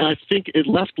 And I think it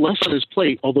left less on his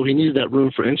plate, although he needed that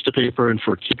room for Instapaper and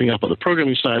for keeping up on the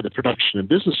programming side, the production and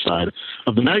business side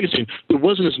of the magazine. There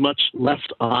wasn't as much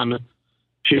left on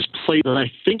his plate that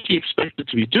I think he expected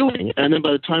to be doing. And then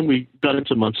by the time we got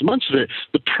into months and months of it,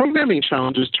 the programming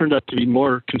challenges turned out to be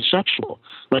more conceptual.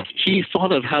 Like, he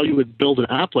thought of how you would build an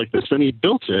app like this, then he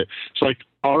built it. It's like,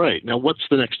 all right, now what's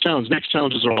the next challenge? Next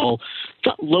challenges are all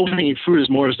low-hanging fruit, as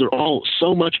more as they're all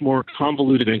so much more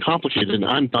convoluted and complicated, and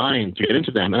I'm dying to get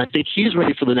into them. And I think he's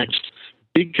ready for the next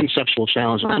big conceptual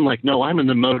challenge. I'm like, no, I'm in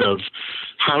the mode of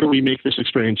how do we make this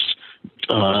experience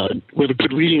with a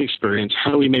good reading experience?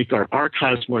 How do we make our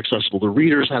archives more accessible to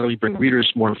readers? How do we bring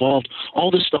readers more involved?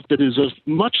 All this stuff that is of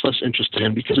much less interest to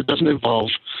him because it doesn't involve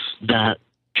that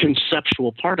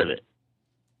conceptual part of it.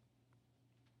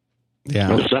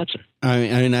 Yeah. What does that say?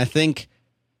 I mean, I think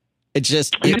it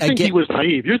just. You think he was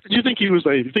naive? You think he was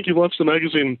naive? You think he launched the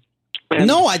magazine?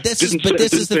 No, this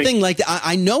is the thing. Like,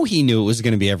 I know he knew it was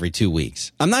going to be every 2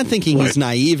 weeks. I'm not thinking he's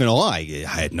naive and I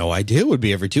had no idea it would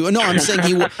be every 2. No,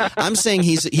 I'm saying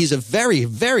he's a very,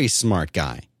 very smart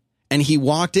guy, and he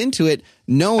walked into it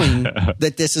knowing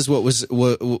that this is what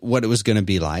it was going to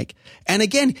be like. And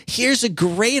again, here's a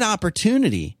great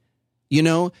opportunity,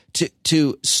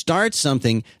 to start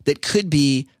something that could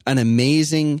be an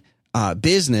amazing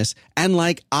business. And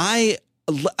like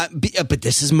but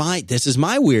this is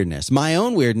my weirdness. My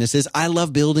own weirdness is I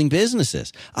love building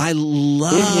businesses. I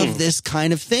love this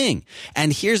kind of thing.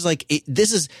 And here's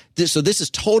this is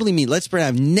totally me. Let's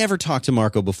pretend I've never talked to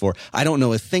Marco before. I don't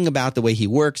know a thing about the way he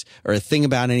works or a thing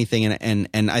about anything.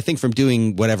 And I think from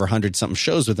doing whatever 100-something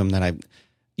shows with him that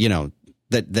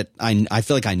I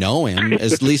feel like I know him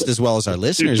at least as well as our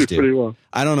listeners do. Pretty well.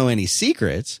 I don't know any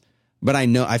secrets, but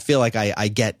I feel like I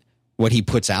get what he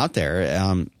puts out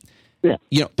there.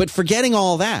 Yeah. But forgetting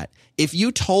all that, if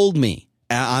you told me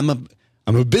I'm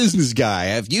a business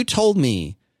guy, if you told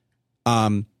me,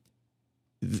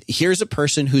 here's a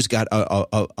person who's got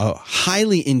a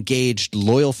highly engaged,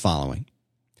 loyal following,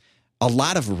 a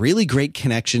lot of really great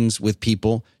connections with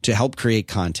people to help create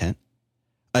content,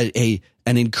 an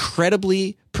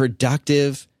incredibly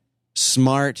productive,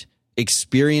 smart,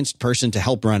 experienced person to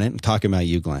help run it. I'm talking about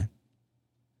you, Glenn.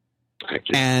 Thank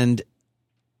you. And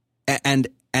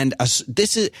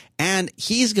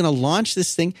he's going to launch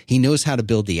this thing. He knows how to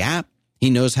build the app. He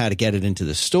knows how to get it into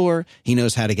the store. He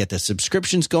knows how to get the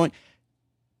subscriptions going.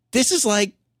 This is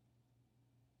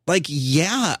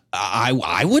yeah,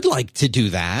 I would like to do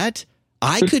that.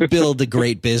 I could build a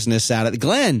great business out of it.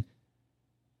 Glenn,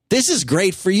 this is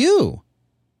great for you.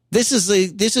 This is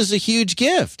a huge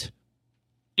gift.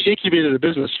 He incubated a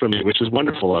business for me, which is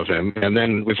wonderful of him. And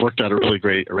then we've worked out a really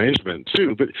great arrangement,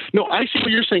 too. But no, I see what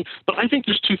you're saying. But I think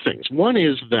there's two things. One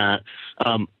is that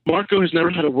Marco has never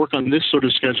had to work on this sort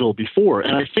of schedule before.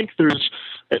 And I think there's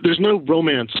no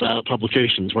romance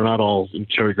publications. We're not all in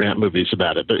Cary Grant movies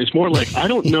about it. But it's more like, I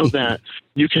don't know that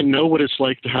you can know what it's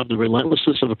like to have the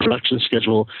relentlessness of a production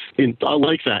schedule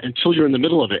like that until you're in the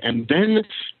middle of it. And then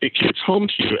it hits home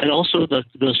to you. And also the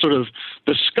sort of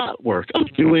the Scott work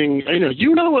of doing,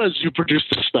 as you produce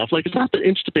this stuff, like, it's not that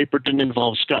Instapaper didn't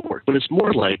involve Scott work, but it's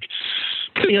more like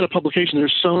putting out a publication.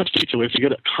 There's so much detail. We have to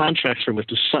get contracts from it,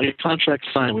 to sign contract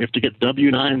signed. We have to get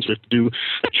W-9s. We have to do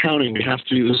accounting.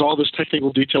 There's all this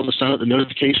technical detail to send out the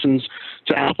notifications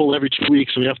to Apple every 2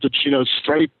 weeks. And we have to,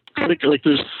 Stripe, like,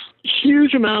 there's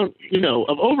huge amount,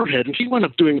 of overhead, and he wound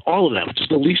up doing all of that, which is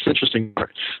the least interesting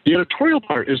part. The editorial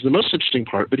part is the most interesting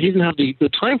part, but he didn't have the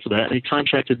time for that, and he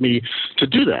contracted me to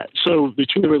do that. So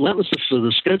between the relentlessness of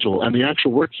the schedule and the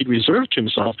actual work he'd reserved to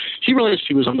himself, he realized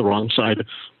he was on the wrong side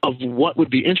of what would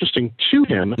be interesting to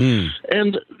him.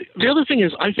 And the other thing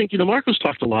is, I think, Marco's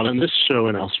talked a lot on this show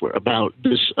and elsewhere about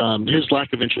this, his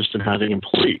lack of interest in having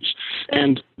employees.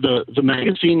 And the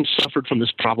magazine suffered from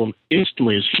this problem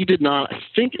instantly, as he did not, I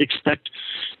think, expect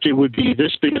it would be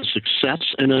this big a success,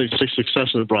 and I say success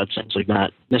in a broad sense, like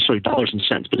not necessarily dollars and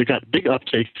cents, but it got big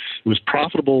uptake. It was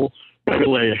profitable right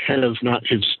away, ahead of not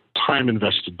his time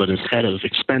invested, but ahead of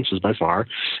expenses by far.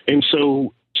 And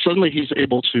so suddenly he's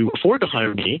able to afford to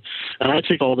hire me, and I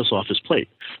take all this off his plate.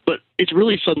 But it's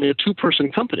really suddenly a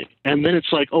two-person company. And then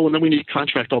it's like, and then we need to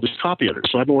contract all these copy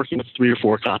editors. So I've been working with 3 or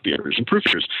 4 copy editors and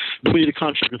proofreaders. Then we need to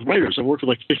contract with writers. I've worked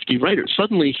with 50 writers.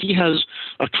 Suddenly he has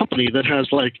a company that has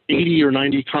 80 or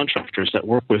 90 contractors that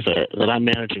work with it, that I'm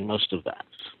managing most of that,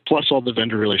 plus all the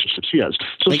vendor relationships he has.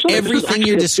 So everything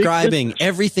you're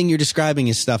describing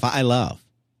is stuff I love.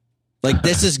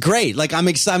 This is great. I'm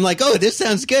excited. I'm like, this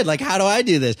sounds good. How do I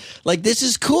do this? This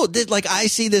is cool. I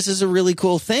see this as a really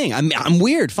cool thing. I'm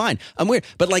weird. Fine. I'm weird.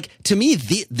 But to me,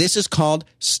 this is called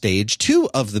stage 2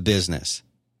 of the business.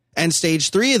 And stage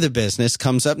 3 of the business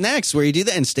comes up next, where you do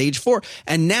that, and stage 4.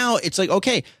 And now it's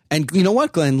okay. And you know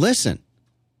what, Glenn? Listen,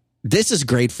 this is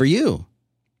great for you,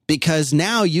 because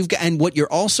now you've got, and what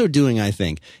you're also doing, I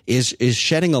think, is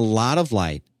shedding a lot of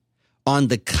light on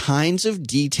the kinds of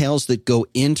details that go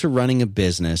into running a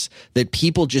business that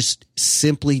people just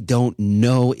simply don't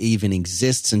know even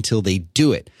exists until they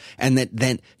do it. And that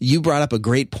then you brought up a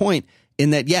great point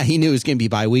in that, yeah, he knew it was going to be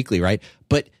biweekly, right?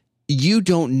 But you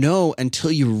don't know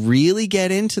until you really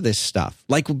get into this stuff.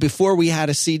 Like before we had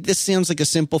this sounds like a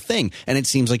simple thing and it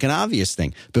seems like an obvious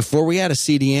thing. Before we had a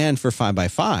CDN for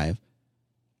 5x5,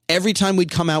 every time we'd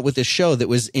come out with a show that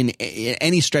was in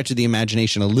any stretch of the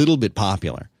imagination a little bit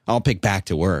popular, I'll pick Back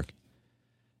to Work.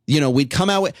 We'd come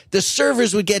out with, the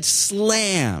servers would get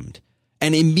slammed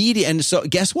and immediate. And so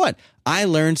guess what? I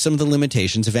learned some of the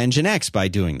limitations of Nginx by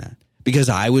doing that because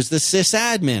I was the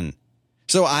sysadmin.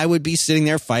 So I would be sitting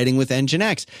there fighting with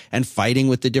Nginx and fighting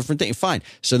with the different things. Fine.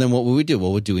 So then what would we do?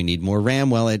 Well, do we need more RAM?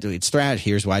 Well, it's threat.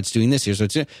 Here's why it's doing this. Here's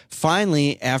what's doing.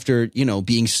 Finally, after,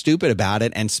 being stupid about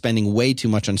it and spending way too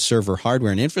much on server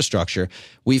hardware and infrastructure,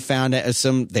 we found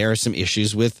there are some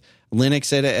issues with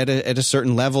Linux at a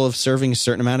certain level of serving a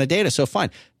certain amount of data. So fine,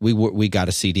 we got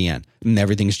a CDN and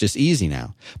everything's just easy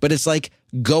now. But it's like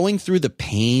going through the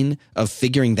pain of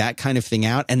figuring that kind of thing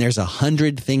out. And there's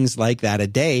 100 things like that a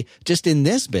day just in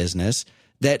this business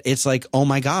that it's like, oh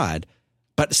my God.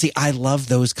 But see, I love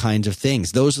those kinds of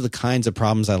things. Those are the kinds of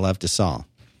problems I love to solve.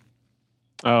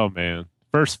 Oh man.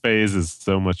 First phase is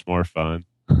so much more fun.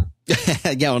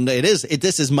 Yeah, well, it is.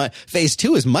 Phase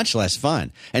 2 is much less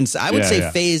fun. And so I would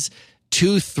say phase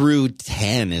 2 through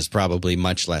 10 is probably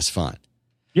much less fun.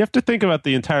 You have to think about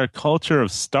the entire culture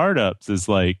of startups is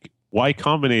like Y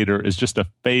Combinator is just a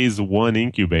phase 1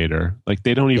 incubator. Like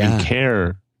they don't even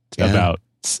care about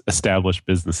established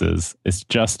businesses. It's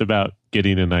just about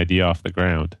getting an idea off the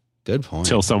ground. Good point.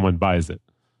 Till someone buys it.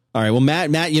 All right. Well,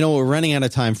 Matt, we're running out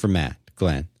of time for Matt.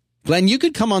 Glenn, you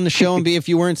could come on the show and be, if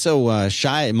you weren't so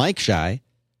shy,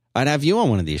 I'd have you on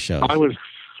one of these shows. I would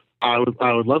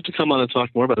love to come on and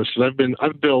talk more about this because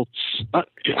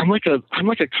I'm like a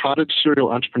cottage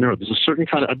serial entrepreneur. There's a certain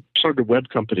kind of, I started a web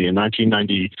company in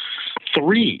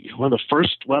 1993, one of the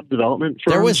first web development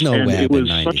firms. There was no web in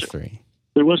 93.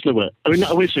 There was no web. I mean,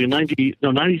 no, wait a second, 93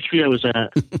 I was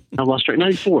at, I lost track,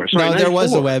 94. Sorry, no, there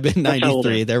was a web in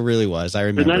 93. There really was. I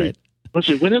remember it. Let's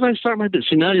see, when did I start my business?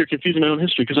 See, now you're confusing my own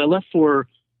history because I left for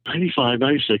 95,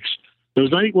 96. It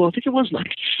was I think it was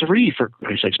 93 for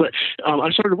Christ's sakes. But I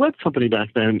started a web company back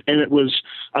then, and I was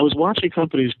watching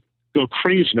companies go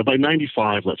crazy. By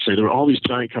 95, let's say, there were all these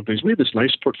giant companies. We had this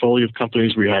nice portfolio of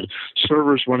companies. We had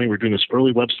servers running. We were doing this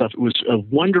early web stuff. It was a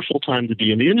wonderful time to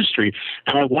be in the industry.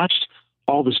 And I watched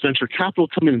all this venture capital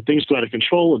come in and things go out of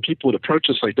control, and people would approach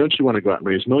us like, don't you want to go out and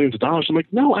raise millions of dollars? I'm like,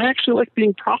 no, I actually like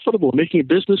being profitable, making a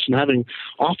business and having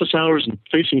office hours and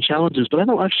facing challenges, but I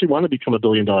don't actually want to become a $1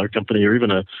 billion company or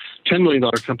even a $10 million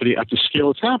company at the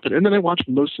scale it's happened. And then I watched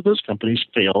most of those companies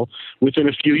fail within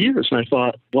a few years. And I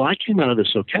thought, well, I came out of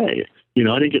this okay. I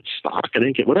didn't get stock, I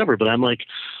didn't get whatever, but I'm like,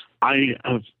 I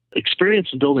have experience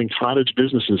in building cottage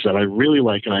businesses that I really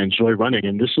like and I enjoy running.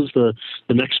 And this is the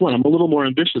next one. I'm a little more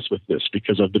ambitious with this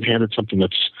because I've been handed something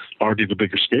that's already the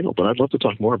bigger scale, but I'd love to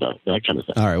talk more about that kind of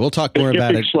thing. All right. We'll talk more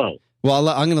about it. Slow. Well,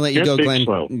 I'm going to let you go, Glenn.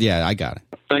 Slow. Yeah, I got it.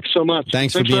 Thanks so much.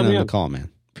 Thanks for being on the call, man.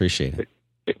 Appreciate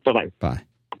it. Bye-bye. Bye.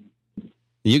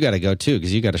 You got to go too,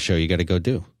 because you got a show you got to go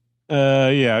do.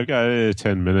 Yeah, I've got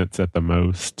 10 minutes at the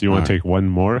most. Do you want to take one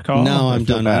more call? No, I'm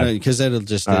done. Because it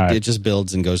just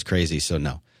builds and goes crazy. So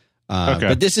no. Okay.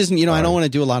 But this isn't, I don't want to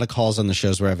do a lot of calls on the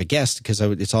shows where I have a guest because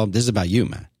this is about you,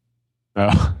 man.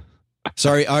 Oh.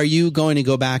 Sorry, are you going to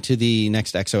go back to the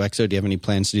next XOXO? Do you have any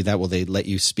plans to do that? Will they let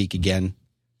you speak again?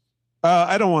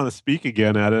 I don't want to speak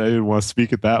again at it. I didn't want to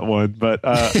speak at that one, but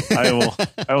I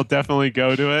will definitely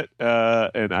go to it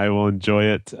and I will enjoy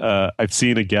it. I've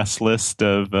seen a guest list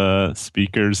of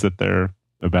speakers that they're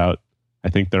about. I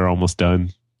think they're almost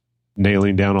done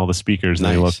nailing down all the speakers and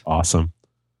they look awesome.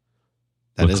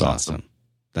 That is awesome.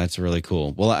 That's really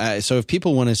cool. Well, so if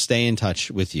people want to stay in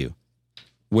touch with you,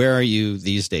 where are you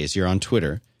these days? You're on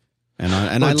Twitter, and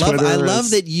I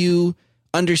love that you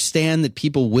understand that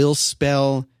people will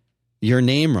spell your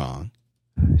name wrong.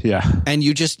 Yeah, and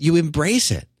you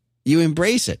embrace it. You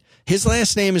embrace it. His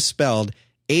last name is spelled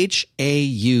Haughey,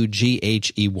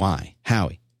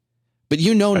 Howie, but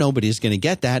nobody's going to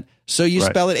get that, so you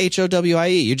spell it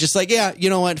Howie. You're just like, yeah, you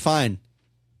know what? Fine.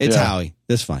 It's Howie.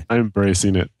 That's fine. I'm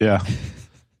embracing it. Yeah.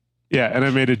 Yeah. And I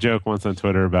made a joke once on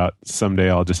Twitter about someday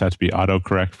I'll just have to be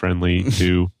autocorrect friendly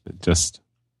to just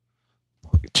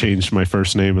change my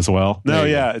first name as well. No,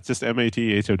 it's just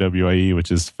Mathowie, which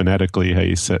is phonetically how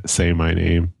you say my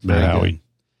name, Matt Howie.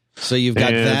 So you've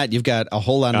got And that. You've got a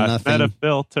whole lot of nothing.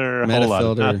 Metafilter, a whole lot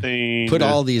of nothing. Put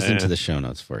all these into the show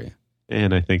notes for you.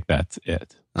 And I think that's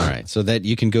it. All right. So that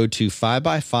you can go to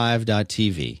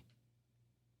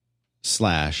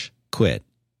 5by5.tv/quit/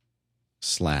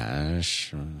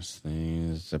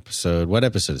 episode. What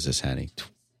episode is this, Hattie?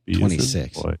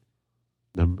 26. Boy.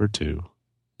 Number 2.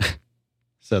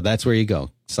 So that's where you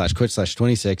go.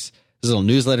 /quit/26. There's a little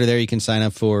newsletter there you can sign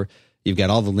up for. You've got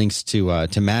all the links to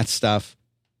Matt's stuff.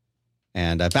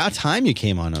 And about time you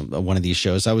came on one of these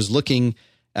shows. I was looking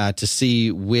to see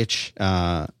which.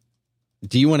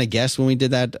 Do you want to guess when we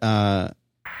did that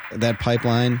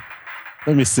pipeline?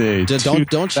 Let me see. Don't you?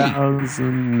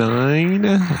 2009?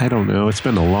 I don't know. It's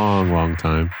been a long, long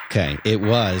time. Okay, it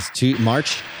was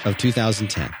March of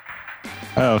 2010.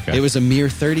 Oh, okay. It was a mere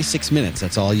 36 minutes.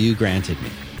 That's all you granted me.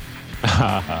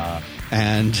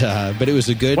 And but it was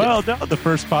a good. Well, no, the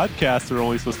first podcasts are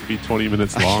only supposed to be 20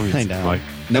 minutes long. I know.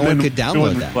 No one could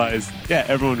download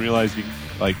that. Everyone realized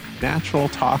natural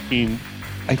talking.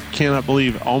 I cannot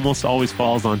believe almost always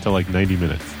falls onto 90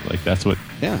 minutes. That's what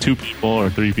 2 people or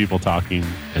 3 people talking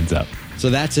ends up. So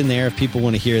that's in there if people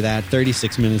want to hear that.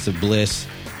 36 minutes of bliss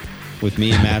with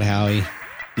me and Matt Howie.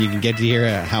 You can get to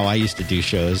hear how I used to do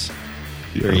shows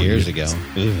 3 years ago.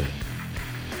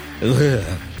 Ugh.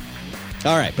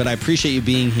 All right, but I appreciate you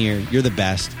being here. You're the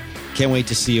best. Can't wait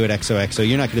to see you at XOXO.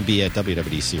 You're not going to be at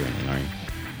WWDC or anything, are you?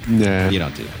 Nah. You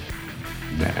don't do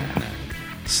that. Nah.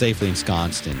 Safely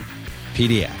ensconced in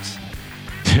PDX.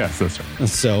 Yes, that's right.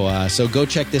 So go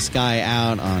check this guy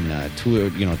out on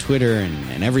Twitter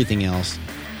and everything else.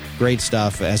 Great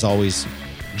stuff. As always,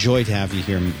 joy to have you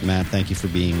here, Matt. Thank you for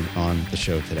being on the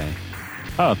show today.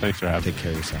 Oh, thanks for having me. Take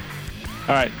care of yourself.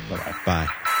 All right. Bye-bye. Bye.